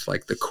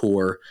like the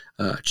core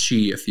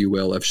chi, if you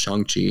will, of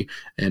Shang-Chi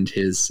and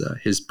his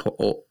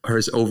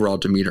overall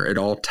demeanor. It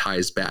all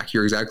ties back.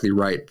 You're exactly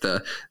right.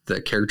 The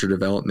character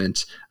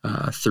development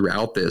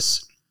throughout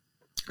this,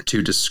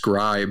 to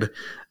describe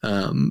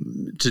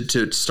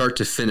to start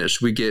to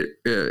finish, we get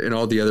in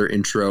all the other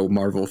intro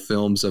Marvel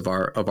films of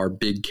our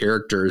big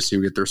characters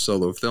who get their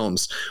solo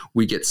films,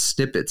 we get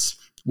snippets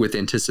with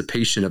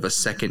anticipation of a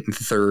second and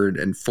third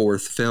and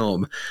fourth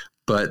film.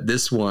 But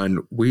this one,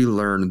 we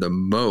learned the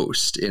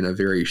most in a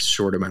very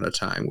short amount of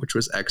time, which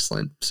was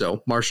excellent.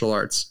 So martial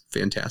arts,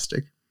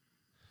 fantastic.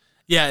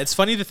 Yeah, it's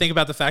funny to think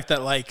about the fact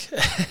that, like,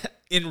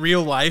 in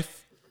real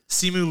life,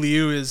 Simu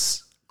Liu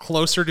is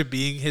closer to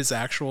being his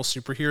actual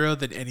superhero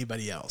than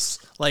anybody else.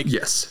 Like,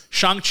 yes,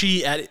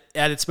 Shang-Chi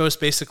at its most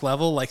basic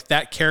level, like,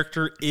 that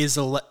character is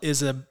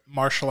a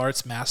martial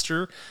arts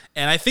master,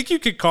 and I think you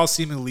could call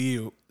Simu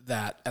Liu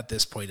that at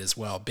this point as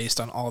well, based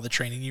on all the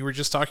training you were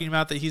just talking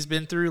about that he's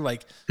been through.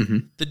 Like,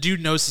 the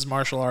dude knows his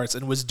martial arts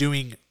and was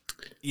doing,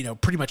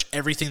 pretty much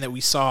everything that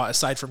we saw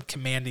aside from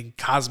commanding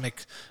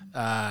cosmic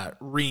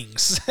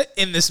rings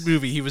in this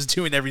movie. He was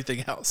doing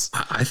everything else.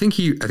 I think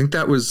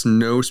that was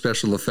no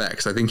special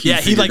effects. I think he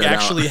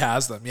actually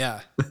has them.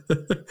 Yeah.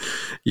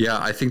 Yeah.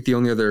 I think the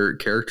only other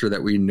character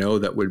that we know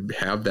that would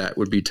have that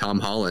would be Tom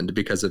Holland,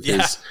 because of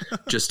his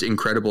just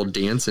incredible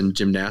dance and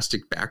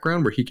gymnastic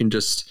background, where he can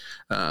just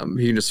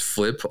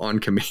flip on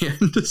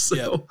command.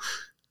 So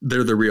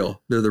They're the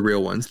real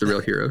ones, the real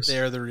heroes.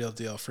 They're the real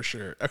deal for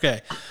sure.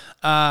 Okay.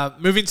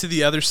 Moving to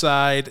the other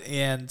side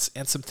and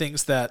some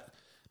things that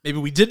maybe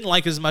we didn't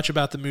like as much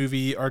about the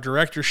movie, our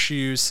director's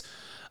shoes.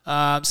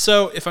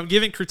 So if I'm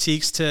giving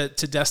critiques to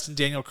Destin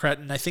Daniel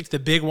Cretton, I think the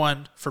big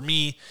one for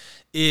me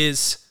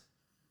is,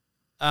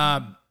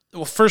 well,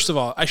 first of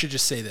all, I should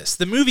just say this.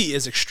 The movie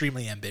is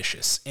extremely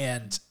ambitious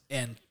and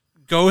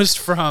goes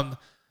from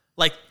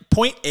like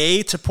point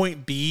A to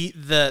point B.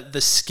 The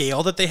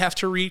scale that they have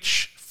to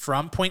reach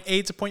from point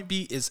A to point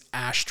B is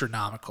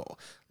astronomical.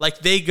 Like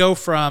they go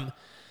from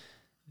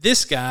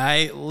this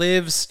guy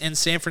lives in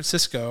San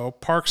Francisco,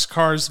 parks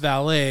cars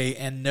valet,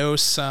 and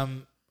knows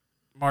some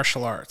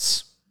martial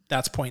arts.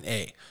 That's point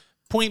A.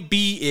 Point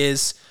B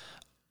is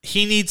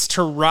he needs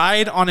to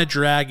ride on a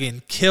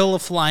dragon, kill a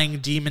flying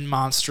demon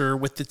monster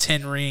with the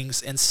 10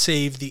 rings, and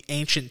save the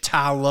ancient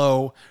Ta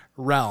Lo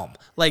realm.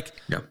 Like,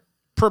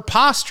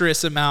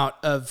 preposterous amount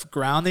of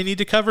ground they need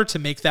to cover to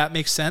make that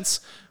make sense,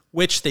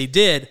 which they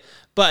did.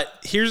 But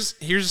here's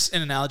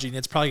an analogy, and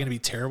it's probably going to be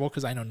terrible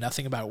because I know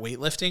nothing about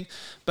weightlifting.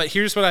 But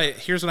here's what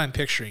I'm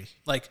picturing.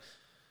 Like,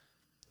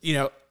 you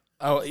know,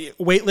 a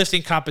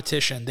weightlifting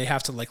competition, they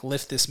have to like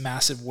lift this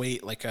massive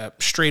weight like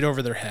straight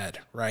over their head,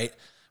 right?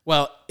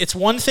 Well, it's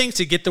one thing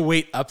to get the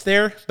weight up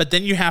there, but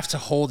then you have to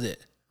hold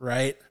it,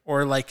 right?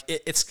 Or like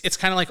it's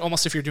kind of like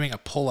almost if you're doing a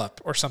pull up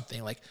or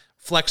something, like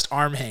flexed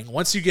arm hang.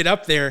 Once you get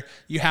up there,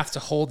 you have to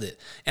hold it.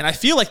 And I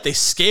feel like they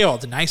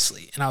scaled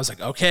nicely, and I was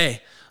like,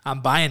 okay, I'm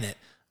buying it.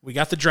 We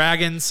got the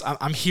dragons.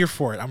 I'm here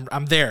for it.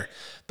 I'm there.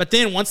 But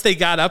then once they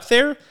got up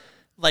there,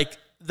 like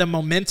the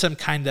momentum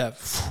kind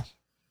of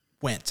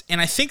went. And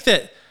I think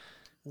that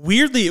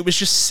weirdly, it was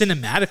just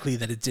cinematically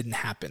that it didn't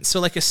happen. So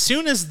like as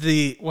soon as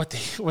what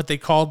they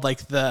called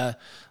like the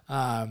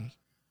I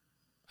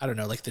don't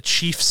know, like the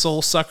chief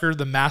soul sucker,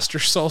 the master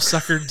soul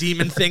sucker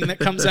demon thing that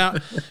comes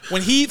out,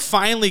 when he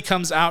finally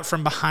comes out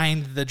from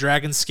behind the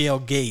dragon scale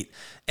gate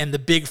and the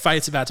big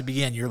fight's about to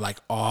begin, you're like,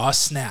 oh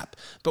snap.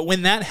 But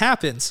when that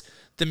happens,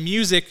 the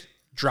music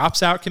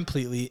drops out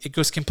completely. It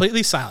goes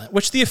completely silent,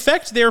 which the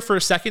effect there for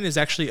a second is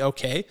actually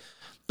okay.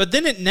 But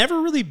then it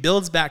never really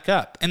builds back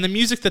up. And the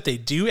music that they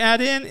do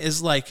add in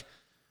is like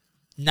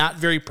not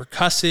very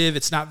percussive.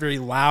 It's not very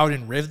loud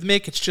and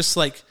rhythmic. It's just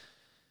like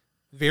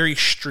very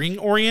string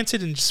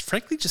oriented and just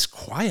frankly just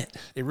quiet.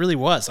 It really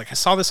was. Like I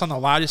saw this on the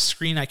loudest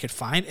screen I could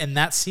find, and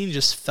that scene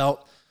just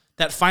felt,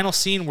 that final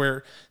scene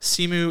where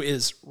Simu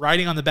is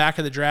riding on the back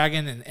of the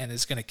dragon and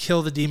is going to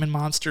kill the demon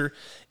monster,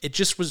 it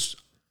just was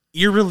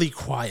eerily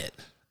quiet.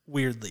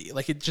 Weirdly,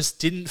 like it just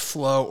didn't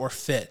flow or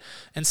fit.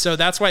 And so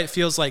that's why it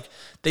feels like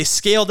they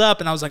scaled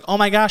up and I was like, oh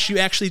my gosh, you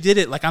actually did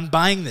it. Like I'm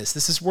buying this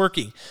is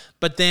working.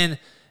 But then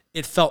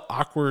it felt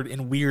awkward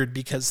and weird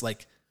because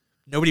like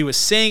nobody was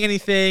saying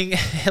anything.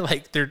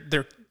 Like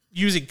they're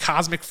using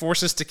cosmic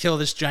forces to kill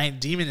this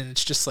giant demon and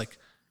it's just like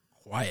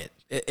quiet.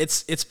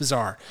 It's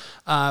bizarre.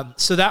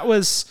 So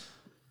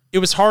it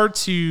was hard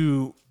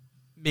to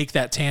make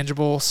that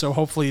tangible. So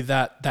hopefully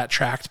that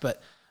tracked,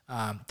 but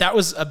that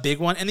was a big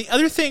one. And the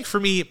other thing for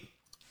me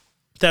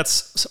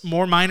that's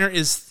more minor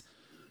is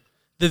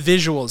the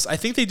visuals. I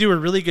think they do a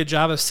really good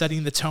job of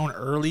setting the tone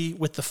early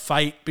with the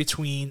fight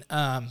between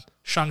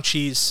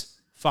Shang-Chi's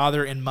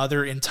father and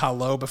mother in Ta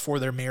Lo before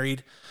they're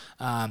married.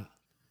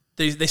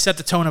 They set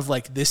the tone of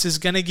like, this is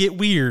going to get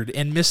weird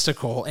and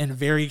mystical and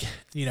very,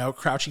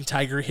 Crouching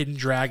Tiger, Hidden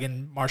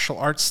Dragon, martial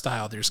arts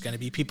style. There's going to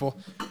be people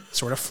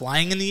sort of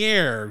flying in the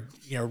air,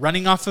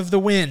 running off of the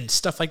wind,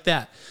 stuff like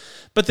that.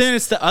 But then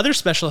it's the other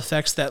special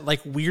effects that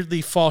like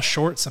weirdly fall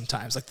short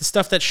sometimes. Like the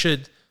stuff that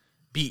should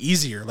be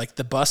easier, like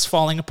the bus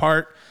falling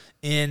apart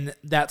in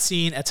that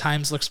scene at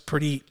times looks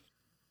pretty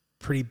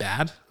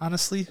bad,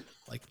 honestly.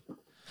 Like,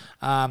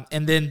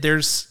 and then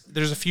there's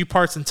a few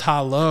parts in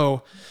Ta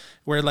Lo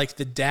where like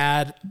the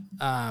dad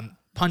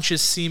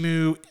punches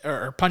Simu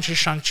or punches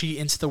Shang-Chi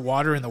into the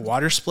water and the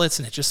water splits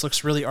and it just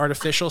looks really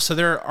artificial. So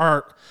there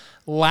are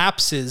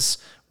lapses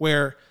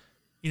where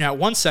at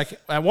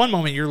one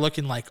moment you're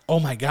looking like, oh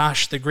my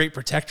gosh, the great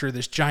protector,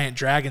 this giant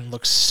dragon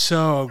looks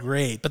so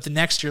great. But the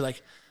next you're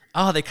like,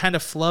 oh, they kind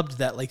of flubbed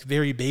that like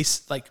very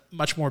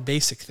much more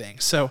basic thing.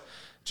 So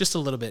just a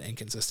little bit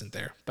inconsistent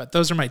there. But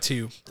those are my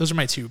two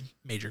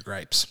major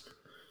gripes.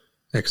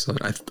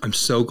 Excellent. I'm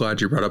so glad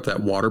you brought up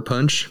that water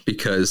punch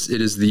because it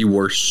is the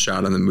worst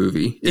shot in the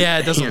movie.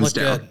 It doesn't look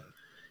good.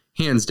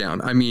 Hands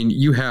down. I mean,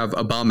 you have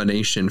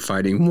Abomination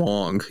fighting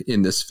Wong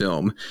in this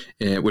film,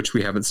 which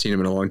we haven't seen him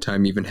in a long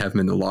time. You even have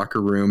him in the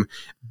locker room,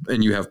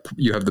 and you have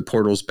the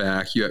portals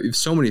back. You have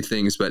so many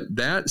things, but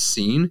that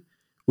scene,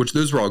 which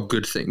those were all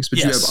good things, but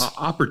yes. You have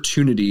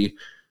opportunity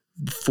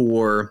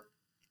for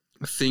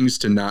things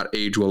to not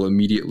age well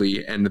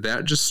immediately, and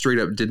that just straight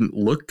up didn't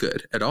look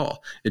good at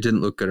all. It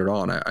didn't look good at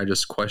all, and I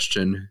just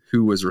question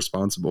who was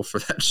responsible for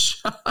that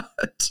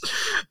shot.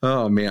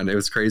 Oh man, it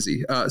was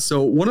crazy.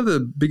 So one of the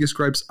biggest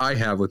gripes I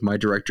have with my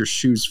director's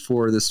shoes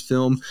for this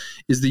film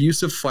is the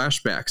use of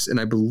flashbacks, and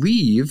I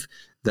believe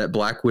that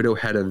Black Widow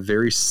had a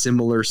very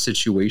similar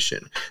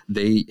situation.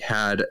 They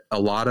had a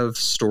lot of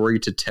story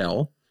to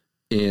tell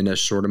in a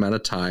short amount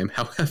of time.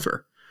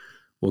 However,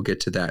 we'll get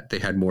to that. They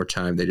had more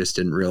time. They just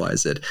didn't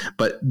realize it.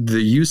 But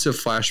the use of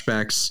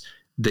flashbacks,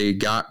 they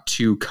got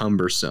too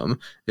cumbersome.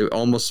 It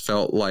almost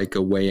felt like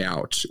a way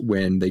out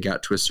when they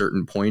got to a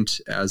certain point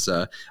as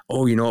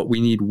oh, you know what? We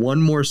need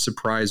one more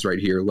surprise right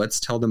here. Let's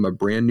tell them a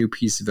brand new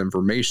piece of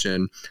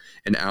information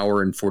an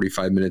hour and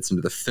 45 minutes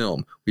into the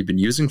film. We've been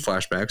using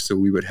flashbacks, so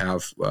we would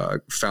have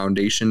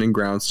foundation and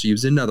grounds to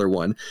use another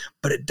one,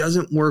 but it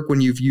doesn't work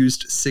when you've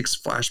used 6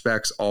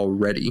 flashbacks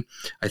already.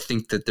 I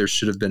think that there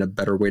should have been a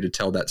better way to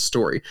tell that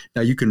story.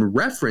 Now, you can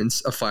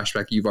reference a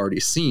flashback you've already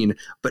seen,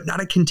 but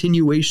not a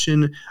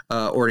continuation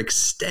or an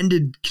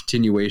extended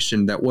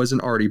continuation that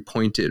wasn't already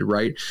pointed,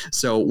 right?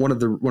 So one of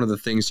the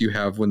things you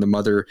have when the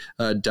mother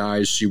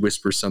dies, she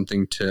whispers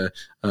something to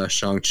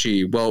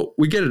Shang-Chi. Well,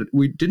 we get it.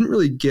 We didn't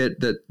really get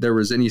that there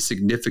was any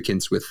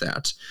significance with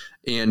that.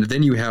 And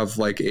then you have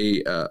like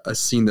a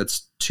scene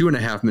that's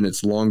 2.5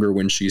 minutes longer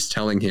when she's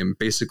telling him,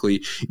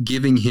 basically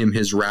giving him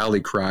his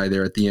rally cry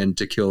there at the end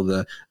to kill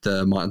the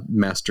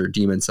master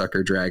demon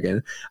sucker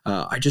dragon.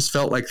 I just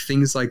felt like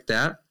things like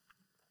that,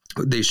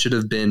 they should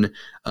have been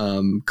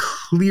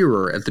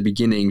clearer at the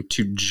beginning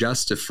to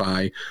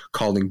justify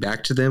calling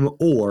back to them,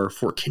 or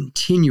for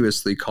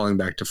continuously calling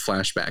back to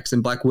flashbacks.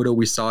 In Black Widow,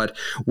 we saw it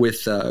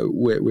with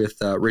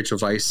Rachel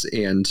Weisz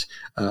and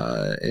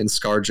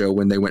ScarJo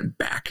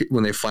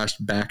when they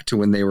flashed back to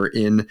when they were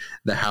in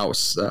the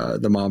house,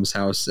 the mom's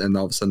house, and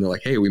all of a sudden they're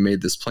like, "Hey, we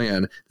made this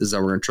plan. This is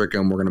how we're going to trick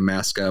them. We're going to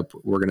mask up.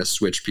 We're going to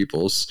switch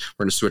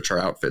our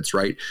outfits."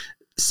 Right?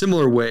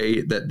 Similar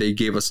way that they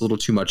gave us a little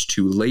too much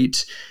too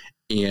late.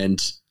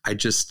 And I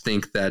just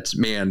think that,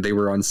 man, they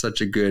were on such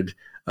a good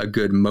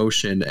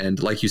motion.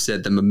 And like you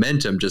said, the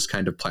momentum just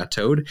kind of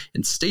plateaued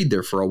and stayed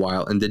there for a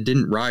while and then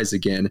didn't rise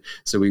again.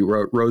 So we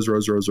rose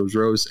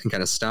and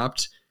kind of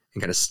stopped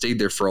and kind of stayed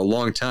there for a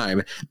long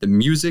time. The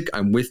music,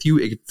 I'm with you,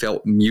 it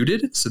felt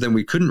muted. So then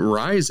we couldn't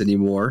rise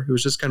anymore. It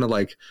was just kind of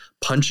like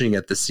punching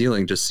at the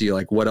ceiling to see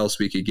like what else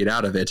we could get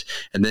out of it.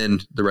 And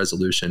then the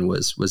resolution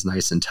was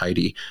nice and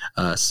tidy.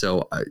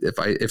 So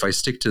if I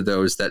stick to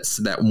those,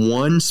 that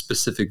one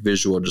specific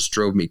visual just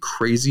drove me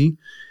crazy.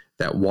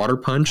 That water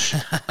punch.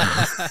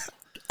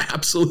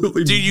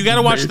 Absolutely. Dude, you got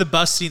to watch the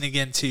bus scene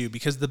again too,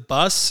 because the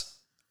bus,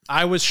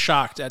 I was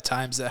shocked at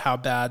times at how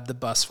bad the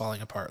bus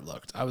falling apart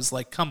looked. I was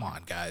like, come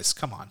on, guys,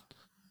 come on.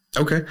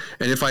 Okay.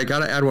 And if I got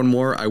to add one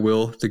more, I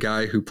will. The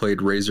guy who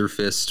played Razor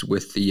Fist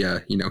with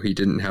the, he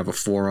didn't have a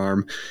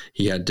forearm.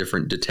 He had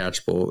different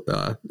detachable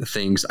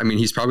things. I mean,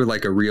 he's probably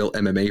like a real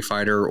MMA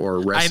fighter or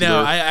a wrestler. I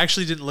know. I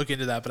actually didn't look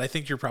into that, but I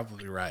think you're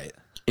probably right.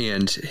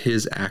 And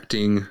his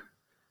acting,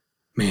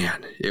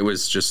 man, it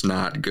was just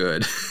not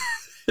good.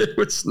 It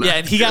was not. Yeah,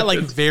 and he got like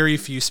very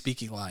few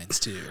speaking lines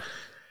too.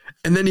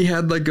 And then he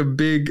had like a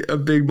big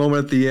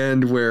moment at the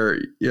end where,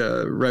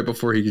 right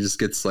before he just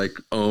gets like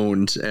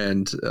owned,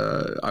 and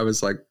I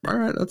was like, all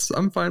right,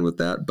 I'm fine with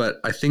that. But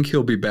I think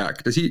he'll be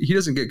back. He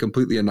doesn't get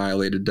completely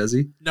annihilated, does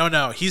he?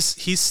 No,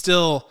 he's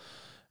still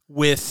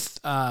with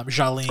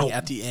Xialing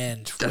at the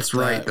end. That's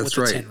right. With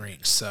the 10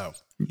 rings. So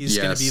he's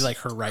going to be like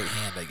her right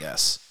hand, I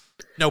guess.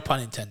 No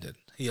pun intended.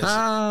 He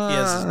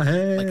has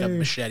like a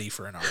machete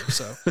for an arm.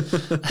 So.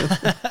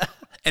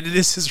 And it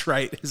is his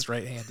right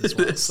hand as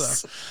well.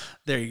 So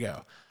there you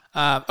go.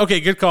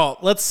 Okay, good call.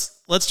 Let's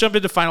jump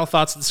into final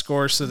thoughts and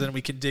scores, so then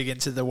we can dig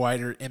into the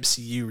wider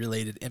MCU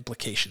related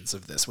implications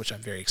of this, which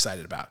I'm very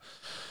excited about.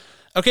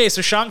 Okay,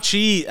 so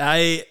Shang-Chi,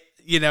 I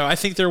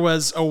think there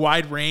was a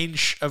wide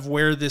range of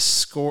where this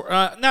score,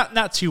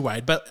 not too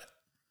wide, but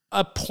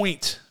a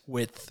point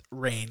width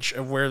range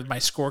of where my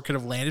score could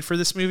have landed for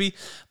this movie,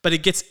 but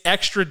it gets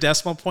extra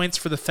decimal points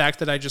for the fact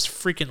that I just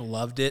freaking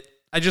loved it.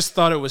 I just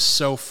thought it was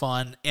so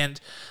fun.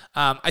 And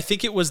I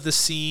think it was the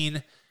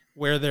scene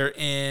where they're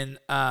in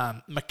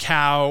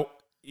Macau,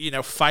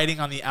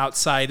 fighting on the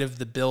outside of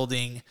the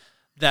building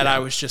that I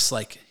was just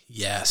like,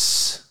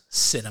 yes,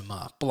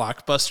 cinema,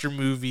 blockbuster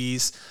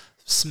movies,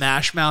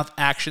 smash mouth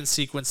action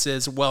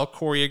sequences, well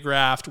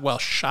choreographed, well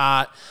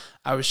shot.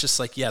 I was just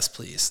like, yes,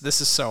 please. This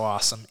is so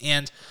awesome.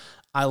 And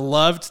I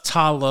loved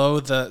Ta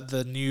Lo,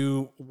 the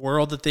new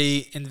world that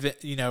they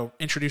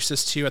introduced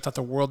us to. I thought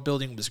the world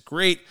building was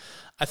great.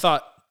 I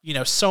thought,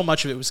 so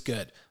much of it was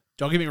good.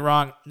 Don't get me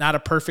wrong, not a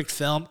perfect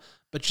film,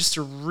 but just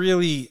a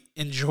really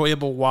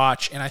enjoyable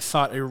watch. And I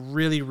thought it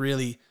really,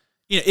 really,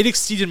 it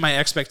exceeded my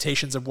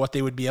expectations of what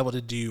they would be able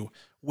to do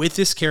with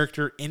this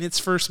character in its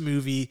first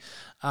movie.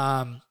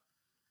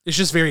 It's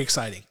just very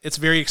exciting. It's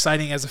very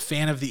exciting as a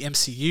fan of the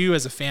MCU,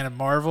 as a fan of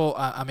Marvel.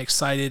 I'm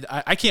excited.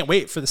 I can't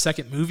wait for the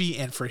second movie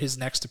and for his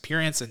next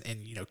appearance and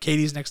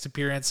Katie's next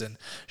appearance and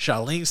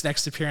Xiaoling's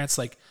next appearance.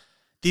 Like,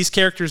 these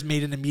characters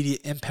made an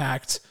immediate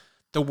impact.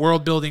 The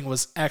world building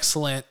was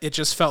excellent. It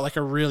just felt like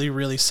a really,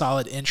 really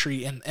solid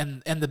entry and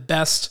the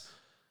best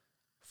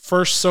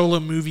first solo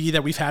movie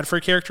that we've had for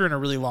a character in a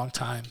really long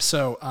time.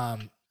 So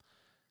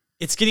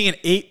it's getting an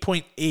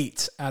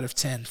 8.8 out of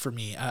 10 for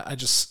me. I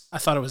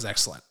thought it was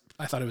excellent.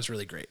 I thought it was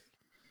really great.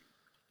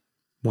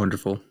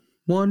 Wonderful.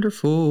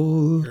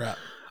 You're up.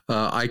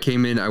 I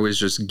came in, I was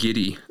just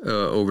giddy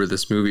over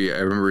this movie. I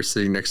remember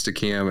sitting next to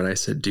Cam and I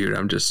said, dude,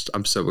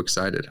 I'm so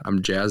excited.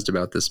 I'm jazzed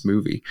about this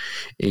movie.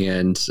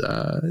 And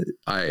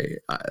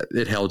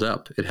it held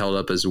up. It held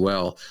up as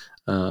well.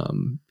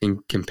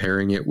 In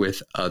comparing it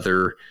with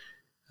other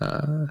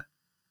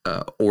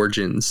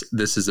origins,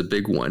 this is a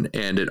big one,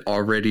 and it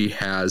already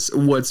has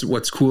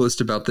what's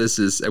coolest about this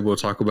is, and we'll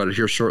talk about it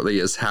here shortly,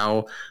 is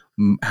how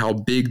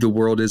big the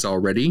world is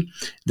already.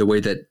 The way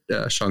that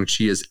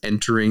Shang-Chi is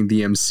entering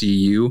the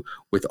MCU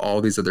with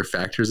all these other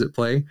factors at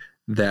play,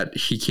 that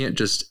he can't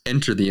just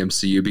enter the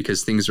MCU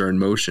because things are in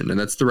motion, and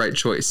that's the right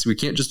choice. We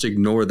can't just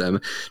ignore them,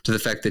 to the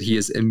fact that he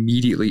is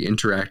immediately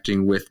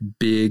interacting with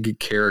big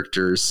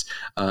characters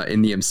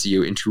in the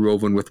MCU,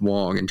 interwoven with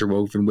Wong,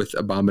 interwoven with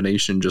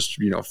Abomination, just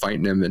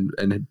fighting him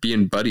and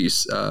being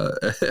buddies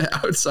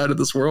outside of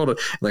this world.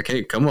 Like,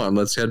 hey, come on,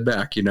 let's head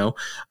back,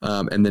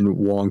 and then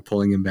Wong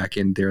pulling him back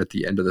in there at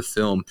the end of the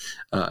film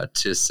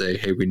to say,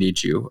 hey, we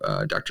need you.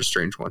 Doctor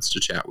Strange wants to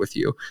chat with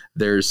you.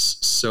 There's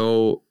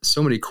so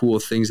many cool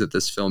things that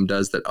this film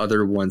does that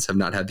other ones have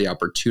not had the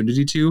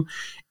opportunity to.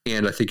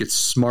 And I think it's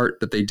smart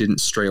that they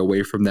didn't stray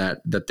away from that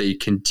they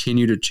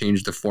continue to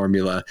change the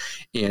formula.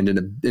 And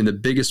in the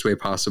biggest way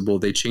possible,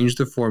 they change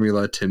the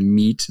formula to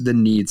meet the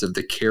needs of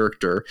the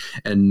character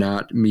and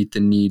not meet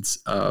the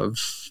needs of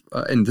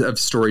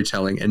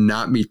storytelling, and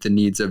not meet the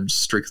needs of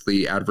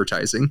strictly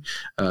advertising.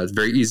 It's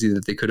very easy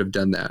that they could have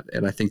done that.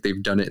 And I think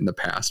they've done it in the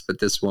past, but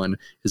this one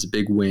is a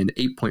big win.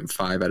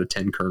 8.5 out of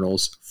 10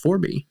 kernels for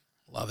me.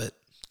 Love it.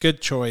 Good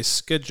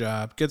choice. Good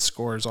job. Good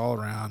scores all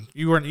around.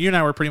 You and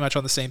I were pretty much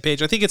on the same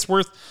page. I think it's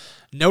worth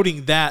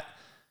noting that,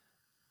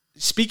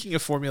 speaking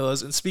of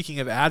formulas and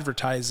speaking of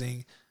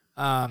advertising,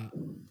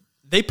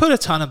 they put a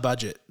ton of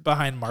budget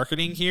behind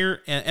marketing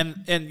here.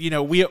 And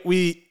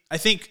we I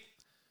think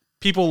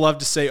people love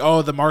to say,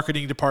 oh, the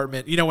marketing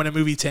department, when a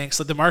movie tanks,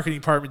 like the marketing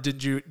department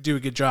didn't do a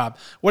good job.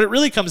 What it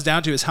really comes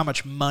down to is how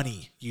much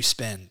money you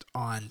spend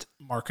on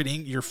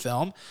marketing your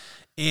film.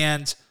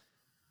 And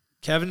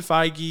Kevin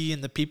Feige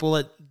and the people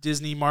at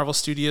Disney Marvel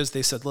Studios,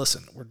 they said,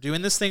 listen, we're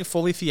doing this thing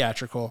fully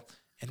theatrical,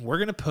 and we're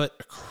going to put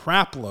a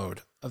crap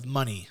load of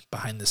money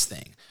behind this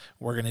thing.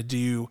 We're going to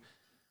do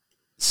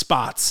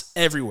spots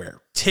everywhere,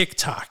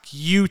 TikTok,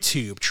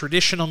 YouTube,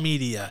 traditional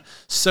media,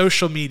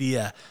 social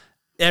media,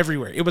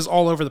 everywhere. It was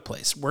all over the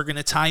place. We're going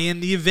to tie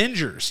in the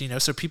Avengers,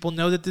 so people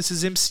know that this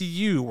is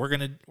MCU. We're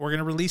going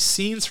to release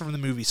scenes from the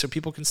movie so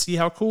people can see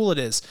how cool it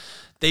is.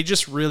 They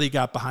just really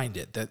got behind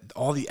it. That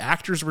all the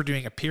actors were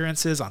doing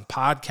appearances on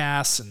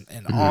podcasts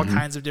and all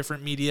kinds of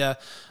different media.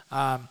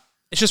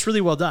 It's just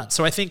really well done.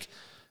 So I think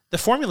the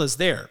formula is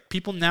there.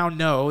 People now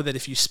know that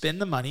if you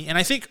spend the money, and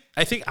I think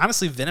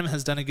honestly, Venom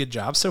has done a good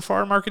job so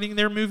far marketing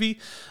their movie.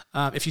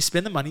 If you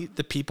spend the money,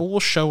 the people will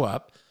show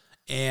up,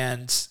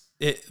 and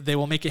they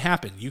will make it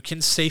happen. You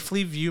can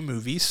safely view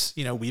movies.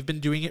 We've been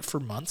doing it for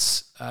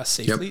months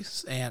safely.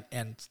 Yep.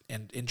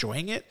 and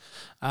enjoying it.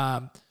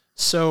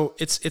 So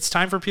it's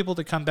time for people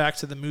to come back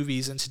to the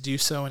movies and to do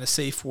so in a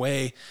safe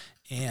way.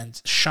 And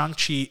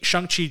Shang-Chi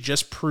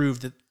just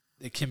proved that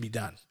it can be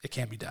done. It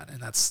can be done,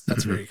 and that's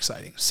very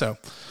exciting. So,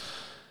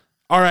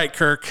 all right,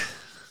 Kirk,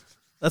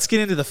 let's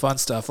get into the fun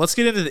stuff. Let's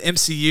get into the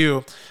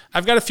MCU.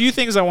 I've got a few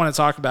things I want to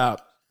talk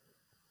about,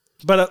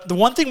 but the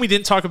one thing we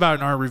didn't talk about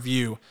in our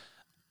review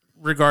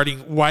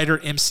regarding wider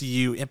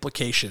MCU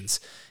implications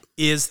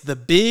is the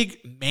big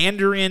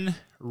Mandarin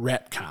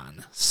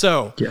retcon.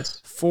 So, yes.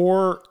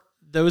 For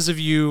those of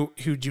you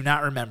who do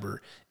not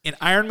remember, in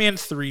Iron Man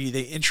 3,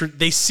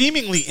 they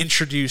seemingly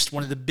introduced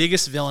one of the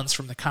biggest villains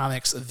from the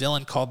comics, a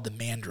villain called the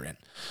Mandarin,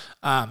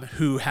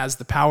 who has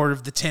the power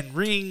of the 10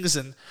 rings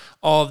and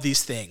all of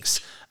these things.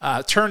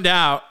 Turned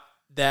out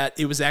that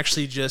it was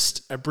actually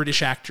just a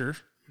British actor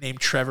named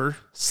Trevor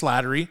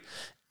Slattery,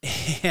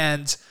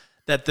 and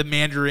that the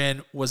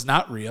Mandarin was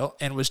not real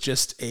and was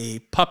just a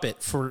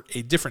puppet for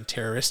a different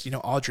terrorist,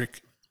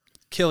 Aldrich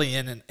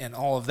Killian and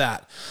all of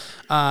that.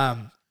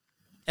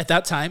 At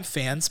that time,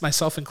 fans,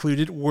 myself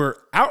included,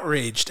 were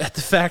outraged at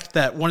the fact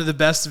that one of the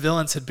best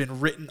villains had been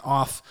written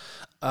off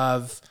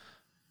of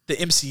the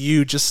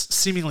MCU just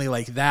seemingly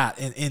like that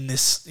in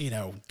this,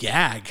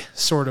 gag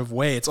sort of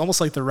way. It's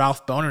almost like the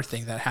Ralph Boner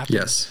thing that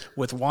happened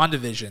with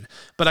WandaVision.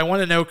 But I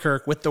want to know,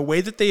 Kirk, with the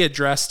way that they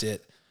addressed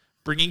it,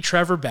 bringing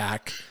Trevor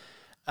back,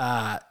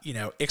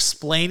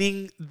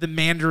 explaining the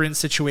Mandarin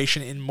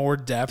situation in more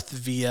depth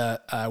via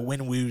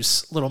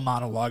Wenwu's little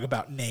monologue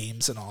about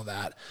names and all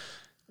that.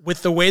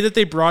 With the way that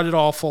they brought it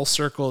all full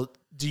circle,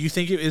 do you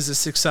think it is a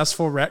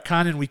successful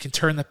retcon and we can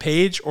turn the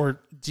page, or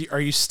are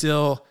you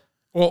still...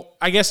 Well,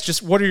 I guess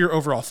just what are your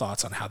overall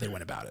thoughts on how they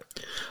went about it?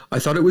 I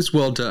thought it was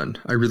well done.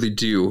 I really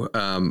do.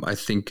 I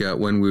think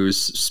Wenwu's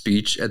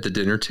speech at the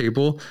dinner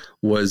table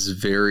was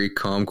very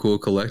calm, cool,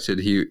 collected.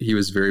 He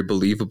was very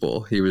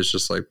believable. He was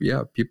just like,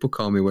 yeah, people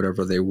call me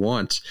whatever they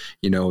want.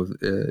 He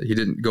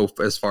didn't go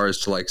as far as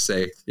to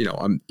say, they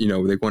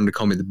wanted to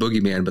call me the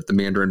boogeyman, but the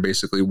Mandarin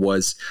basically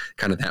was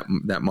kind of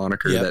that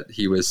moniker. Yep. That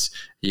he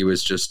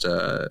was just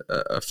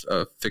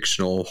a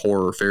fictional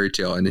horror fairy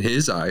tale. And in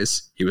his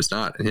eyes, he was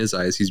not. In his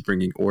eyes, he's bringing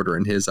bringing order.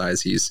 In his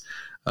eyes, he's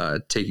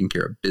taking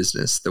care of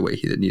business the way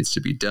that needs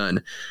to be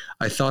done.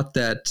 I thought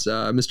that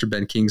Mr.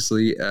 Ben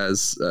Kingsley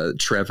as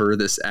Trevor,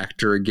 this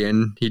actor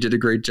again, he did a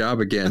great job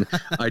again.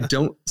 I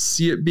don't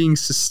see it being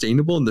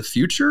sustainable in the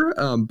future,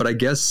 but I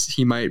guess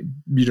he might,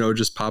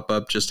 just pop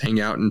up, just hang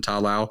out in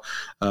Talo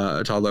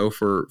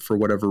for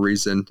whatever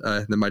reason.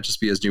 That might just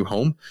be his new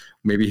home.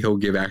 Maybe he'll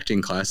give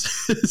acting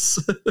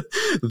classes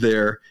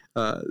there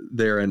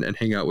and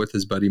hang out with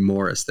his buddy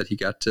Morris that he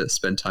got to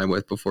spend time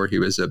with before he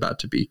was about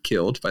to be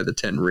killed by the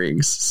 10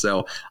 rings.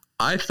 So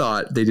I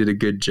thought they did a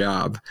good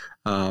job.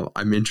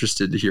 I'm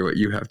interested to hear what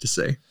you have to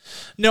say.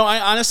 No,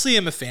 I honestly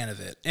am a fan of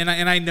it. And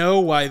I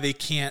know why they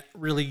can't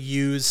really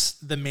use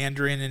the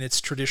Mandarin in its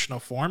traditional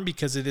form,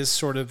 because it is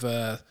sort of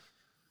the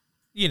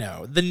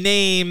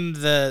name,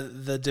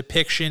 the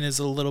depiction is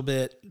a little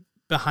bit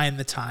behind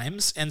the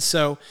times. And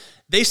so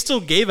they still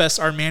gave us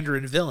our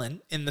Mandarin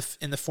villain in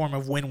the form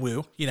of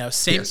Wenwu,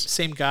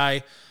 same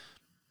guy,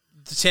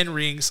 the 10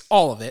 rings,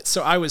 all of it.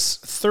 So I was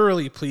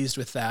thoroughly pleased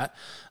with that.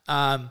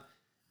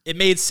 It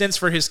made sense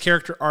for his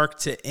character arc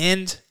to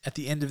end at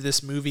the end of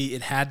this movie.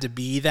 It had to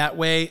be that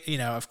way.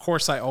 Of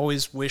course, I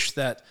always wish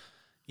that,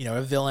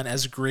 a villain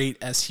as great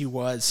as he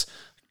was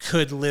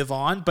could live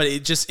on, but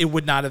it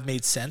would not have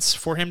made sense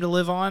for him to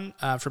live on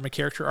from a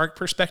character arc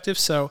perspective.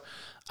 So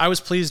I was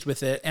pleased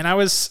with it. And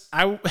as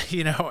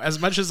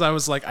much as I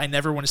was like, I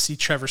never want to see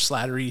Trevor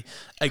Slattery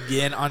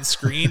again on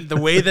screen, the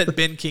way that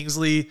Ben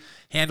Kingsley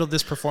handled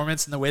this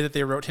performance and the way that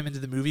they wrote him into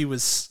the movie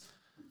was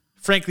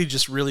frankly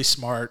just really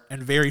smart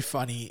and very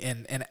funny,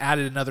 and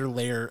added another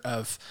layer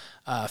of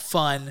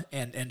fun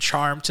and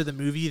charm to the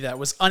movie that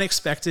was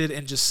unexpected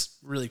and just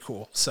really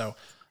cool. So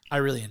I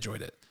really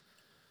enjoyed it.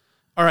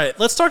 All right,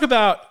 let's talk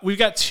about, we've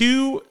got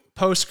 2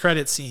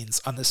 post-credit scenes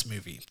on this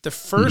movie. The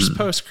first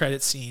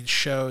post-credit scene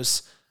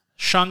shows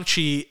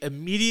Shang-Chi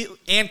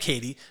and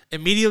Katie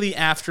immediately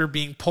after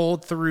being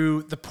pulled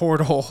through the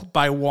portal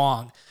by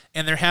Wong,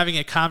 and they're having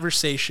a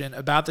conversation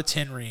about the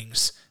 10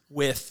 rings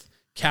with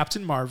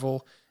Captain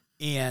Marvel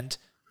and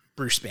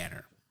Bruce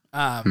Banner.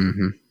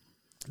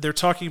 They're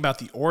talking about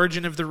the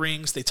origin of the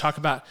rings. They talk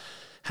about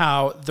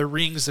how the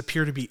rings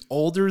appear to be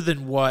older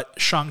than what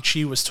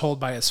Shang-Chi was told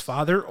by his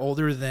father,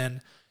 older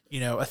than,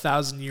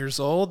 1,000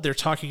 years old. They're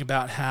talking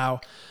about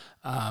how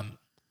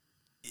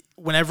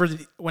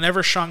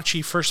whenever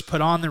Shang-Chi first put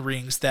on the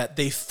rings, that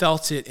they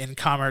felt it in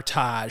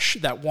Kamar-Taj,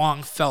 that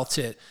Wong felt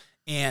it,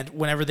 and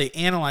whenever they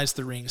analyze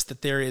the rings,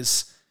 that there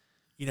is,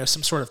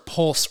 some sort of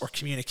pulse or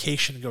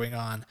communication going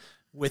on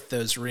with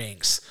those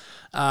rings.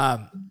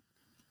 Do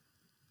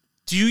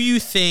you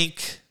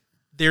think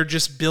they're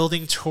just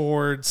building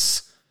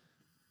towards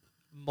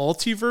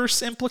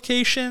multiverse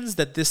implications,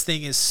 that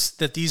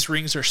these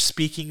rings are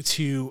speaking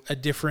to a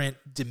different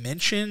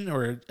dimension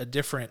or a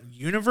different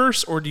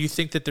universe, or do you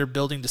think that they're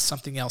building to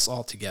something else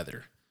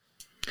altogether?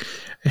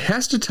 It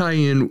has to tie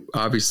in,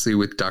 obviously,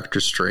 with Doctor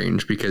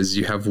Strange, because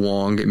you have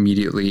Wong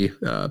immediately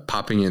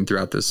popping in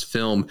throughout this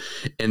film,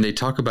 and they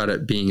talk about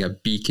it being a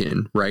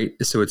beacon, right?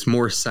 So it's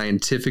more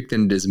scientific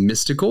than it is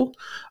mystical.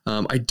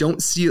 I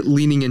don't see it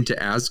leaning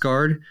into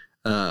Asgard.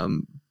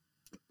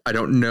 I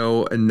don't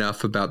know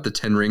enough about the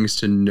 10 Rings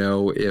to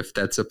know if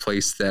that's a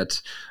place that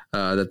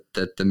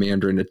the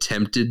Mandarin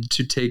attempted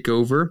to take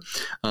over.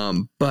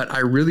 But I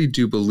really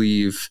do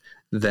believe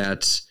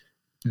that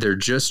they're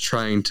just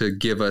trying to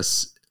give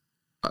us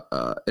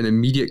an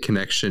immediate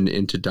connection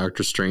into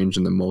Doctor Strange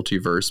and the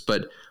multiverse.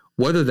 But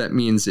whether that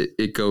means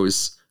it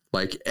goes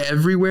like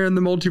everywhere in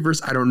the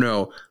multiverse, I don't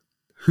know.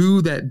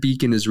 Who that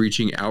beacon is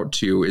reaching out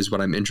to is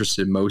what I'm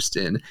interested most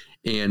in.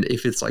 And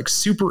if it's like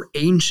super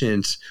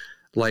ancient,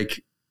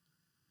 like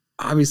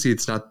obviously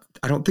it's not,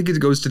 I don't think it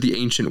goes to the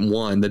ancient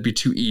one. That'd be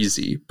too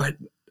easy, but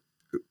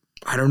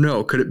I don't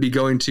know. Could it be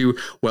going to,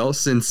 well,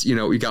 since, you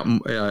got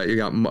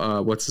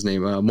what's his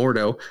name?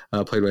 Mordo,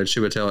 played by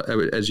Chiwetel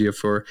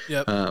Ejiofor.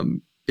 Yep.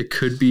 It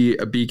could be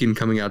a beacon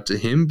coming out to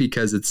him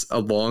because it's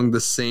along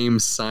the same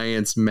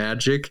science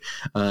magic.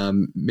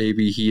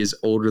 Maybe he is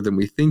older than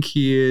we think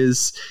he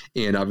is,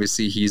 and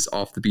obviously he's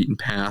off the beaten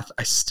path.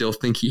 I still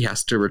think he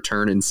has to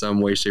return in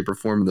some way, shape, or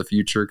form in the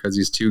future because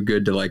he's too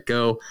good to let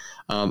go.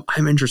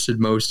 I'm interested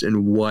most in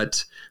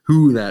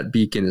who that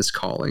beacon is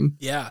calling.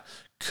 Yeah.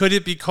 Could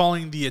it be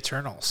calling the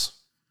Eternals?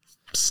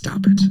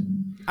 Stop it.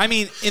 I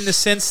mean, in the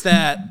sense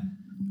that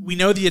we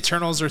know the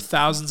Eternals are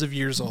thousands of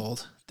years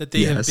old, that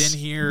they have been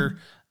here,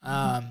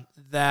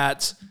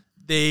 that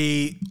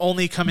they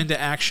only come into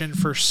action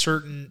for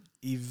certain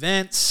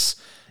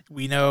events.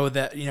 We know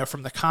that,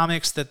 from the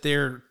comics, that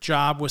their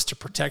job was to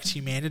protect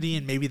humanity,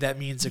 and maybe that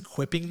means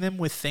equipping them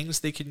with things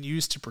they can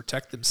use to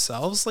protect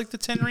themselves, like the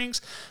 10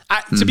 Rings.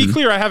 To be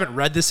clear, I haven't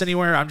read this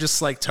anywhere. I'm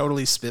just like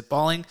totally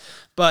spitballing,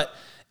 but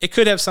it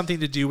could have something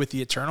to do with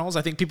the Eternals.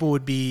 I think people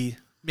would be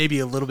maybe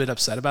a little bit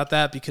upset about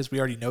that because we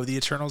already know the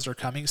Eternals are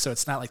coming, so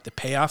it's not like the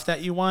payoff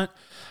that you want.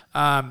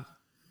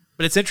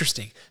 But it's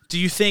interesting. Do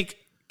you think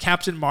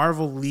Captain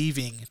Marvel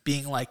leaving,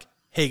 being like,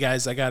 hey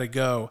guys, I gotta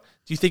go,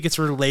 do you think it's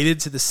related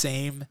to the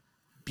same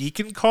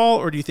beacon call,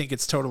 or do you think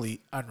it's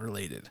totally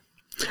unrelated?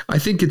 I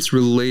think it's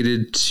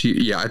related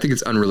to, I think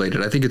it's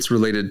unrelated. I think it's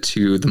related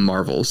to the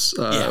Marvels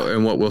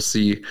and what we'll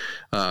see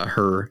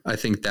her. I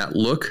think that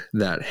look,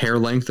 that hair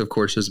length, of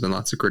course, there's been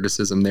lots of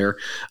criticism there.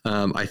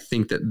 I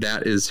think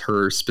that is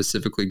her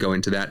specifically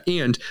going to that.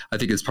 And I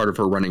think it's part of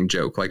her running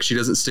joke. Like, she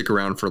doesn't stick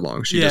around for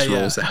long. She just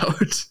rolls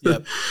out,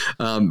 yep.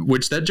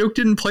 Which that joke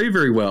didn't play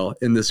very well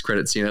in this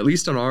credit scene, at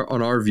least on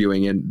our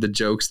viewing. And the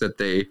jokes that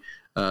the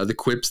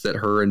quips that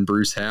her and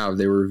Bruce have,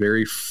 they were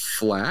very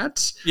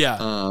flat.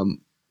 Yeah.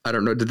 I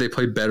don't know. Did they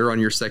play better on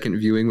your second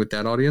viewing with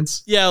that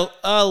audience? Yeah,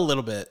 a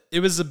little bit. It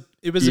was a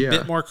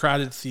bit more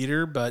crowded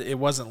theater, but it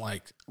wasn't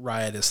like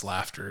riotous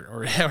laughter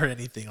or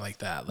anything like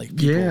that. Like,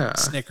 people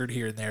snickered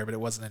here and there, but it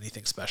wasn't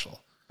anything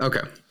special.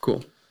 Okay,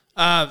 cool.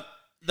 So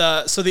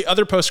the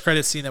other post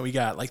credit scene that we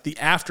got, like the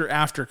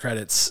after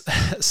credits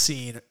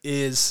scene,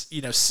 is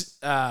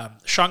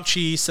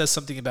Shang-Chi says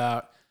something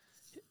about,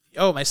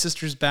 oh, my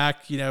sister's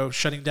back,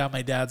 shutting down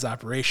my dad's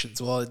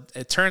operations. Well,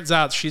 it turns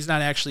out she's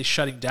not actually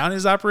shutting down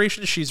his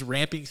operations. She's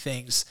ramping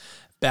things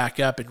back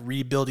up and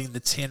rebuilding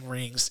the 10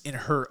 rings in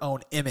her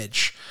own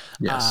image.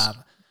 Yes.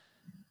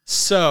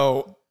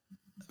 So,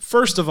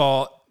 first of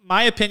all,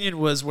 my opinion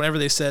was whenever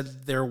they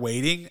said they're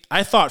waiting,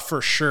 I thought for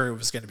sure it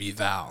was going to be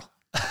Val.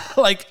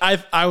 Like,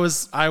 I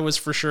was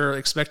for sure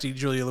expecting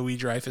Julia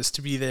Louis-Dreyfus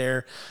to be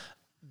there,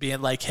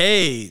 being like,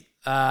 hey,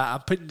 I'm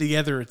putting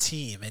together a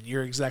team, and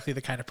you're exactly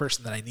the kind of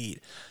person that I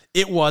need.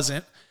 It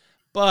wasn't,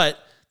 but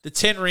the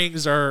 10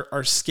 rings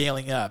are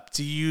scaling up.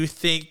 Do you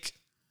think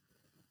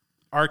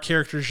our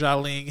character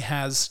Xialing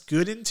has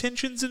good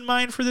intentions in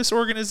mind for this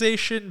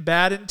organization,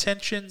 bad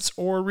intentions,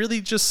 or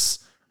really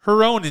just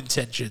her own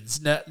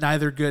intentions,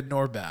 neither good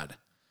nor bad?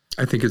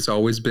 I think it's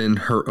always been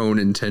her own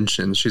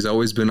intentions. She's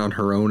always been on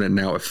her own, and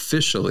now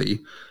officially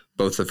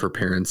both of her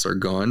parents are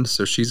gone,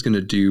 so she's going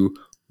to do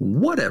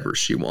whatever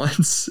she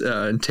wants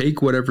and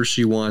take whatever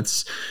she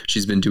wants.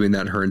 She's been doing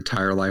that her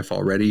entire life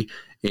already.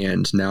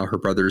 And now her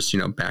brother's,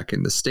 back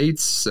in the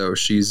States. So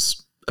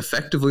she's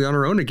effectively on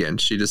her own again.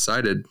 She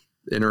decided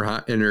in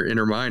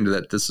her mind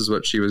that this is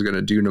what she was going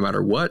to do no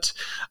matter what.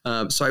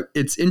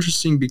 It's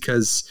interesting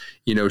because,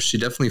 she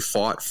definitely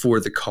fought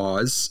for the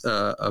cause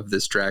of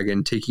this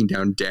dragon, taking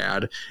down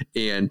Dad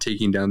and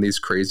taking down these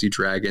crazy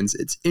dragons.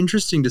 It's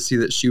interesting to see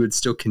that she would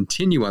still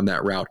continue on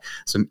that route.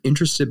 So I'm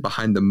interested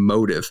behind the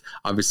motive,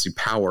 obviously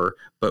power,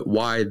 but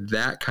why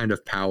that kind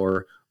of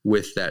power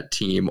with that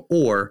team?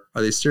 Or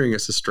are they steering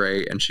us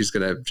astray and she's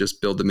going to just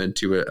build them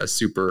into a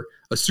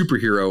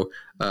superhero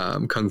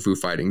kung fu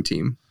fighting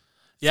team?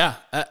 Yeah,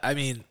 I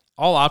mean,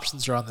 all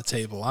options are on the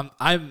table.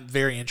 I'm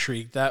very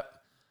intrigued. That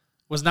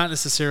was not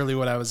necessarily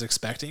what I was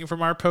expecting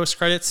from our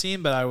post-credit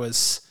scene, but I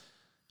was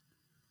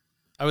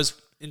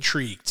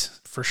intrigued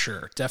for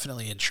sure.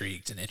 Definitely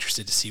intrigued and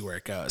interested to see where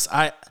it goes.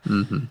 I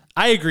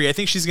agree. I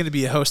think she's going to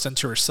be a host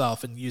unto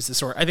herself and use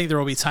this. Or I think there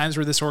will be times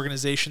where this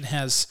organization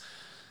has,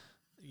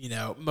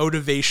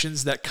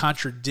 motivations that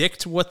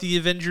contradict what the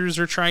Avengers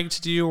are trying to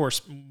do, or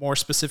more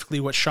specifically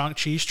what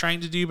Shang-Chi is trying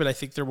to do. But I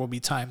think there will be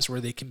times where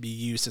they can be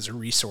used as a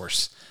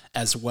resource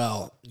as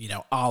well,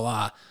 a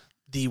la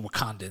the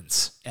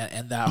Wakandans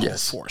and that whole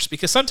force.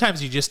 Because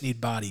sometimes you just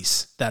need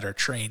bodies that are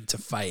trained to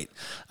fight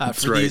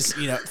for these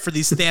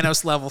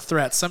Thanos level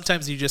threats.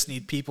 Sometimes you just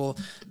need people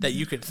that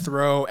you can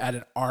throw at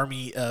an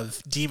army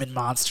of demon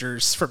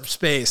monsters from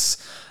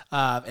space.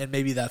 And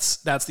maybe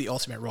that's the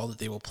ultimate role that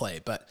they will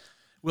play. But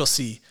we'll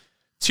see.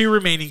 2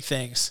 remaining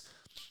things.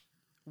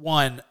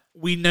 1,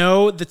 we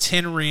know the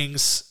 10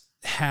 rings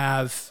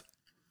have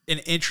an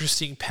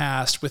interesting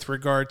past with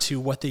regard to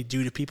what they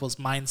do to people's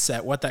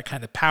mindset, what that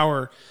kind of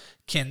power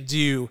can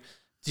do.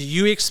 Do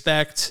you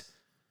expect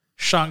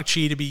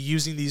Shang-Chi to be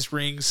using these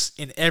rings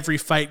in every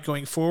fight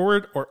going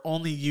forward, or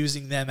only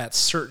using them at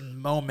certain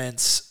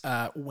moments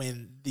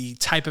when the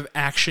type of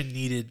action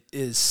needed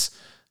is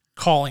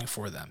calling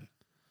for them?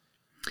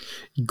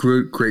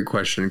 Great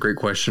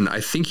question.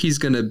 I think he's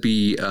going to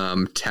be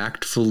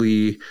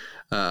tactfully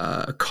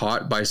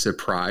caught by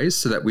surprise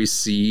so that we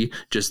see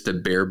just the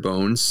bare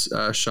bones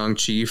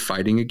Shang-Chi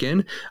fighting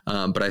again.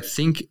 But I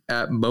think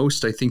at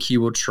most, he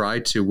will try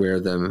to wear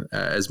them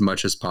as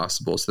much as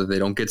possible so that they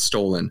don't get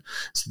stolen,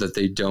 so that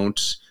they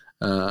don't,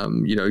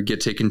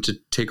 get taken to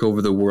take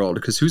over the world.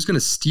 Because who's going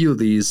to steal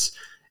these?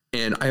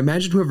 And I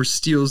imagine whoever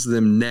steals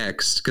them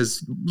next,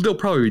 because they'll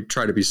probably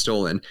try to be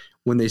stolen.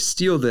 When they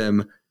steal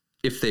them,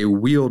 if they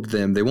wield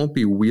them, they won't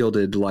be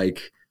wielded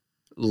like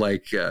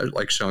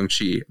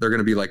Shang-Chi. They're going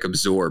to be like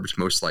absorbed,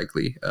 most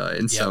likely,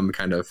 in some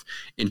kind of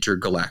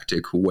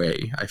intergalactic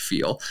way, I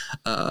feel.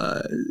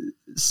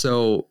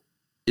 So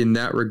in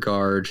that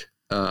regard,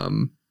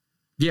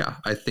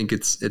 I think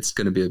it's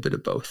going to be a bit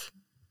of both.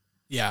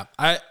 Yeah.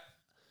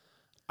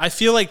 I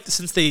feel like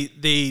since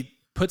they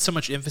put so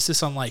much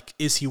emphasis on, like,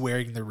 is he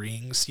wearing the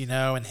rings,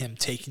 and him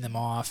taking them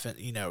off and,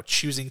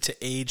 choosing to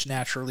age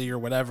naturally or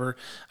whatever,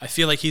 I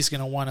feel like he's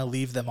going to want to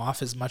leave them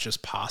off as much as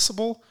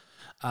possible.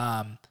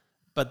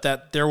 But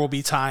that there will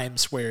be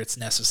times where it's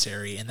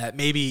necessary, and that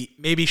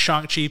maybe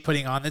Shang-Chi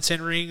putting on the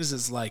 10 rings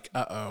is like,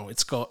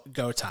 it's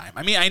go time.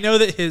 I mean, I know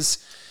that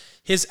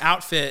his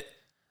outfit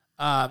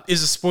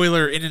is a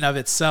spoiler in and of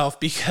itself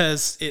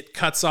because it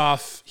cuts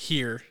off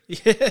here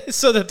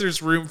so that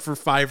there's room for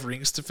 5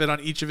 rings to fit on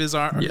each of his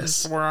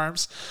his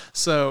forearms.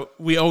 So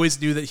we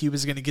always knew that he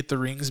was going to get the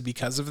rings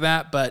because of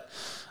that. But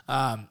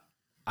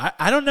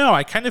I don't know.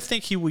 I kind of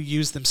think he will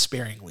use them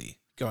sparingly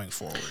going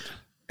forward.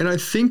 And I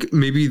think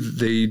maybe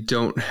they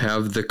don't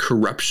have the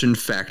corruption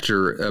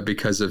factor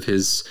because of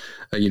his,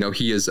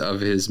 he is of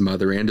his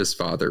mother and his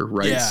father,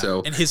 right? Yeah,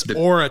 so and his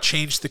aura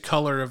changed the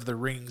color of the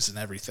rings and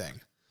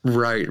everything.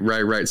 Right.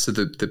 So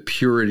the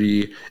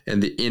purity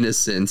and the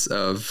innocence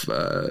of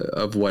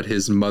what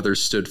his mother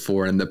stood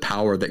for and the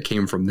power that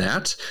came from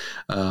that,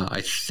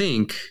 I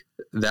think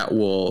that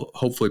will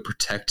hopefully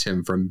protect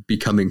him from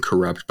becoming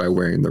corrupt by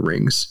wearing the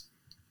rings.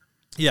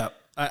 Yeah,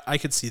 I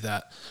could see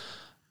that.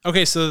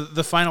 Okay, so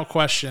the final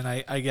question,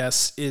 I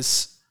guess,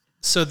 is,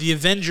 so the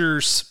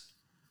Avengers,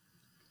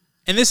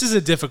 and this is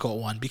a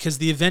difficult one because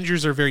the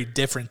Avengers are very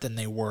different than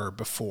they were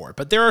before,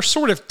 but there are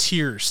sort of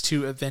tiers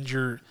to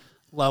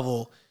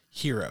Avenger-level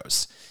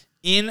heroes.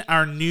 In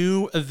our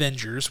new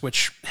Avengers,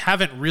 which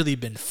haven't really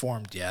been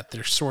formed yet,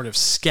 they're sort of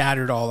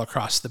scattered all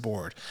across the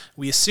board.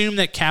 We assume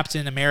that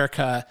Captain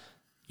America,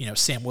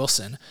 Sam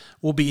Wilson,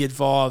 will be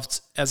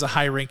involved as a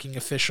high-ranking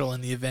official in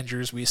the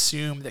Avengers. We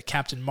assume that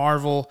Captain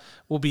Marvel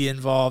will be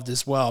involved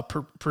as well,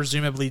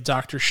 presumably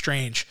Doctor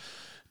Strange.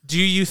 Do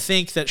you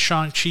think that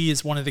Shang-Chi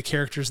is one of the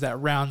characters that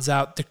rounds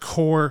out the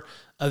core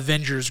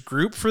Avengers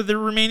group for the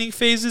remaining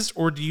phases,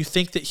 or do you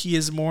think that he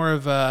is more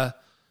of a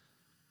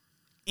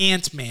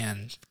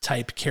Ant-Man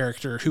type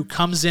character who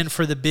comes in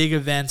for the big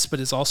events but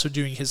is also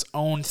doing his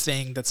own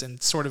thing that's in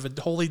sort of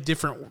a wholly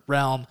different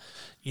realm,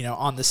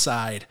 on the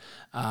side,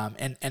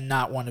 and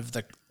not one of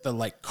the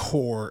like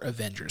core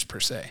Avengers per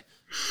se?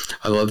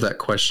 I love that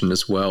question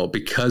as well,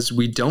 because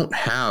we don't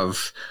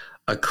have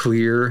a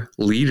clear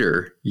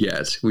leader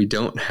yet. We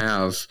don't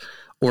have,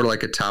 or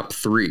like a top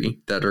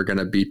 3 that are going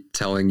to be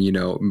telling,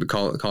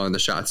 calling the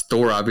shots.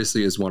 Thor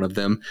obviously is one of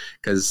them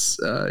because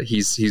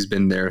he's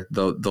been there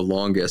the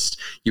longest.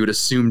 You would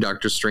assume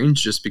Doctor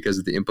Strange just because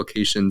of the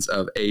implications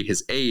of A,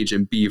 his age,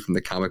 and B, from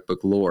the comic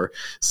book lore.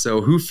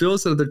 So who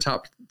fills another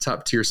top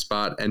tier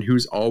spot, and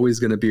who's always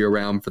going to be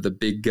around for the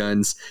big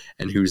guns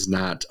and who's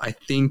not? I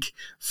think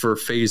for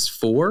phase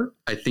 4,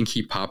 I think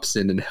he pops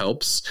in and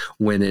helps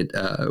when it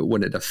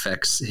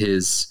affects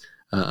his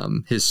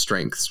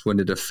strengths,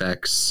 when it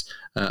affects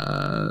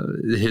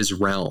his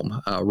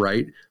realm,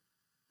 right?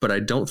 But I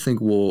don't think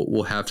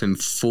we'll have him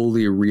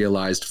fully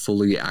realized,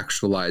 fully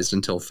actualized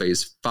until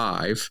phase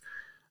 5,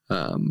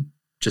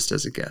 just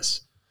as a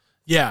guess.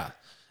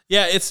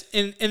 Yeah, it's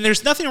and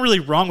there's nothing really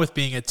wrong with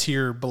being a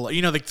tier below.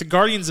 Like the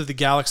Guardians of the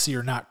Galaxy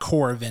are not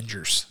core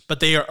Avengers, but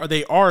they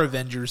are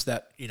Avengers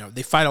that,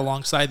 they fight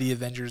alongside the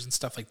Avengers and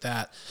stuff like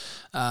that.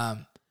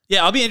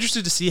 I'll be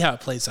interested to see how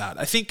it plays out.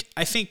 I think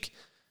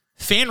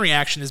fan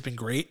reaction has been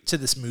great to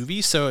this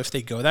movie, so if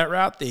they go that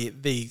route,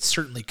 they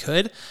certainly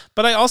could.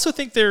 But I also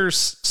think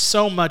there's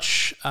so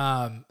much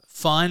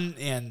fun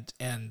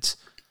and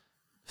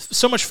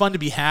so much fun to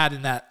be had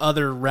in that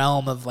other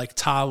realm of like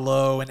Ta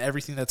Lo and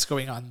everything that's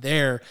going on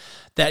there,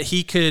 that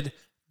he could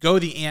go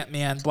the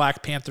Ant-Man,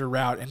 Black Panther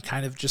route and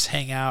kind of just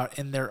hang out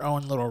in their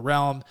own little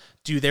realm,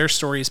 do their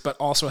stories, but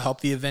also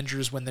help the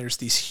Avengers when there's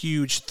these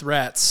huge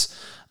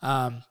threats.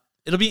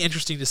 It'll be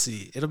interesting to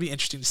see.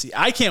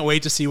 I can't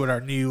wait to see what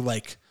our new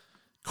like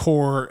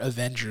core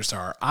Avengers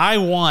are. I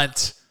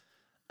want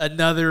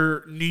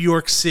another New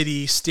York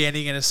City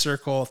standing in a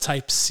circle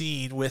type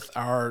scene with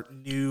our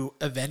new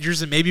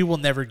Avengers, and maybe we'll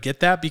never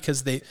get that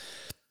because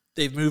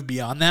they've moved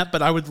beyond that.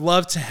 But I would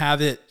love to have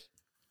it,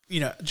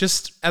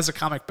 just as a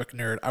comic book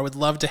nerd, I would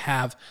love to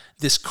have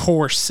this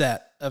core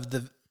set of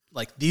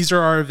these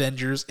are our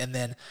Avengers, and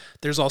then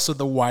there's also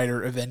the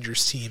wider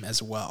Avengers team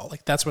as well.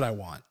 Like that's what I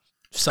want.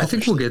 I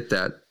think we'll get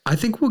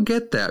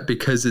that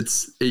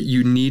because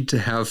you need to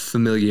have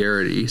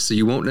familiarity. So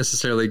you won't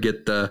necessarily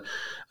get the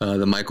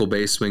Michael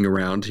Bay swing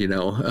around,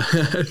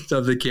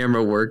 of the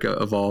camera work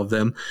of all of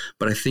them.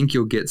 But I think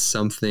you'll get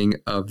something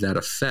of that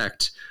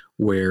effect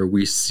where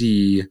we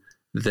see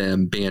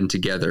them band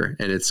together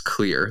and it's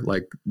clear,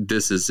 like,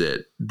 this is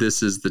it.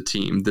 This is the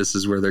team. This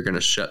is where they're going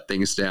to shut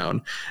things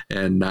down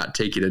and not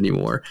take it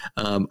anymore.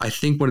 I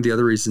think one of the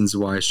other reasons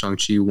why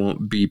Shang-Chi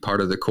won't be part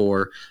of the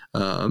core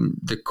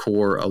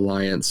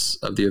alliance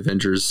of the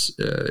Avengers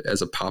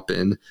as a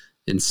pop-in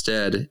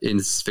instead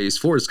in phase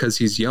 4 is because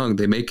he's young.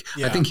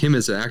 I think him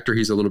as an actor,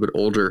 he's a little bit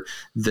older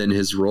than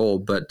his role,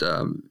 but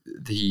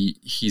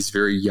he's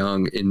very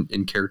young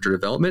in character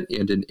development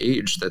and in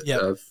age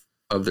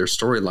of their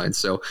storyline.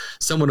 So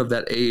someone of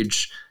that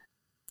age,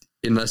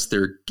 unless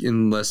they're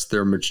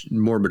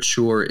more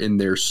mature in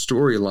their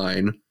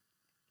storyline,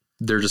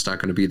 they're just not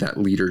going to be that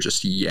leader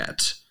just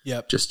yet.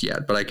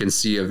 But I can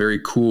see a very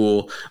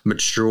cool,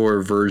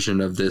 mature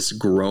version of this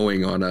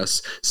growing on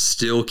us,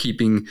 still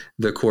keeping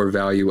the core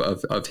value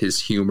of his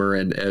humor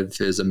and of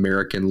his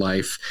American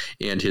life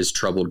and his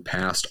troubled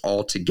past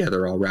all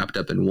together, all wrapped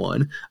up in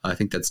one. I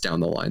think that's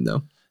down the line,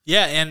 though.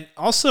 Yeah, and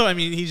also, I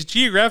mean, he's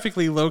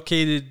geographically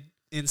located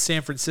in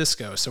San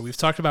Francisco. So we've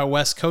talked about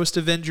West Coast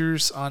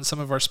Avengers on some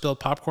of our Spilled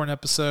Popcorn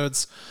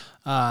episodes.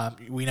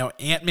 We know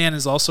Ant-Man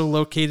is also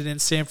located in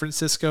San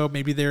Francisco.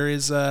 Maybe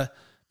there's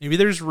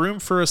room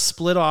for a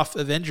split-off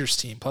Avengers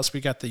team. Plus, we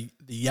got the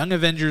Young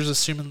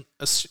Avengers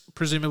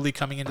presumably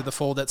coming into the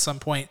fold at some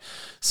point.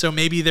 So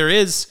maybe there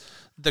is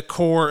the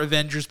core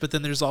Avengers, but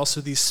then there's also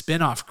these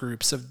spin-off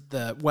groups of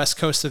the West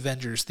Coast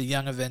Avengers, the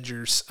Young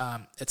Avengers,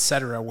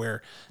 etc.,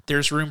 where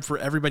there's room for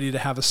everybody to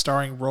have a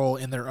starring role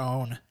in their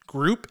own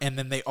group, and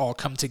then they all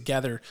come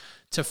together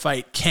to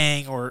fight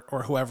Kang or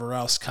whoever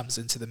else comes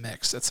into the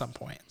mix at some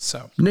point.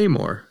 So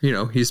Namor,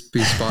 he's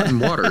fought in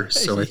water,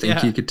 so I think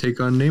he could take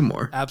on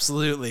Namor.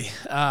 Absolutely.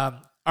 All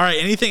right,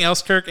 anything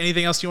else, Kirk?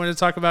 Anything else you want to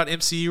talk about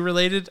MCU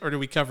related, or do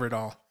we cover it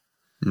all?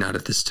 Not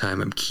at this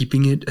time. I'm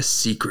keeping it a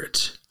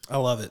secret. I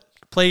love it.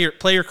 Play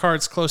your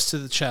cards close to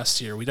the chest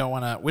here. We don't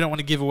want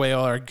to give away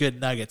all our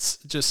good nuggets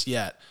just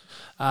yet.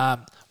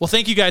 Well,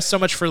 thank you guys so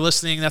much for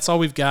listening. That's all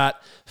we've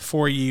got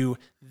for you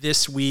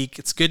this week.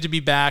 It's good to be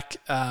back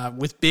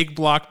with big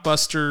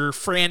blockbuster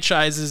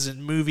franchises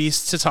and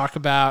movies to talk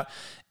about.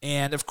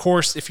 And of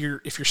course, if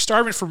you're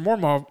starving for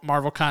more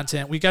Marvel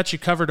content, we got you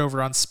covered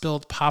over on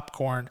Spilled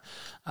Popcorn,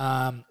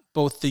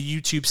 both the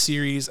YouTube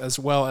series as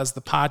well as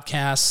the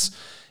podcasts.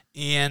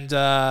 And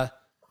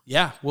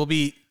we'll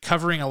be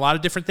covering a lot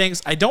of different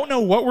things. I don't know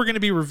what we're going to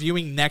be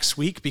reviewing next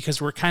week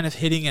because we're kind of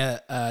hitting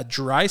a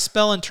dry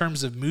spell in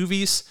terms of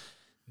movies.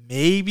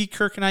 Maybe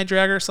Kirk and I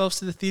drag ourselves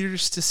to the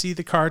theaters to see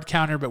the card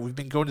counter, but we've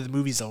been going to the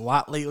movies a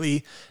lot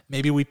lately.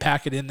 Maybe we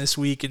pack it in this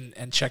week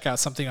and check out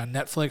something on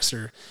Netflix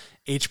or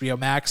HBO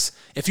Max.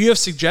 If you have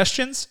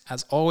suggestions,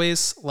 as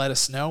always, let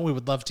us know. We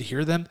would love to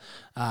hear them.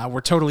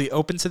 We're totally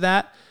open to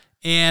that.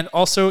 And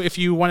also, if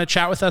you want to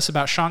chat with us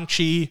about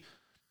Shang-Chi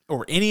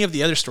or any of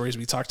the other stories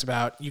we talked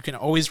about, you can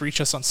always reach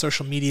us on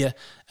social media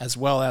as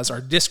well as our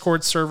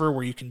Discord server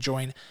where you can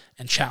join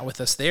and chat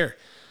with us there.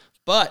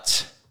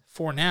 But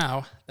for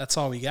now, that's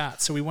all we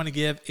got. So we want to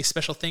give a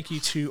special thank you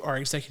to our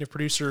executive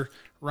producer,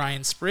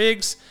 Ryan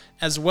Spriggs,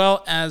 as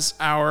well as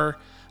our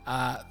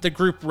the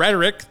group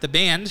Rhetoric, the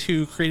band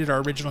who created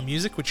our original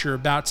music, which you're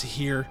about to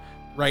hear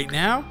right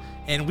now.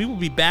 And we will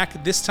be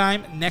back this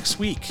time next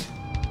week.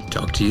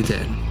 Talk to you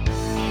then.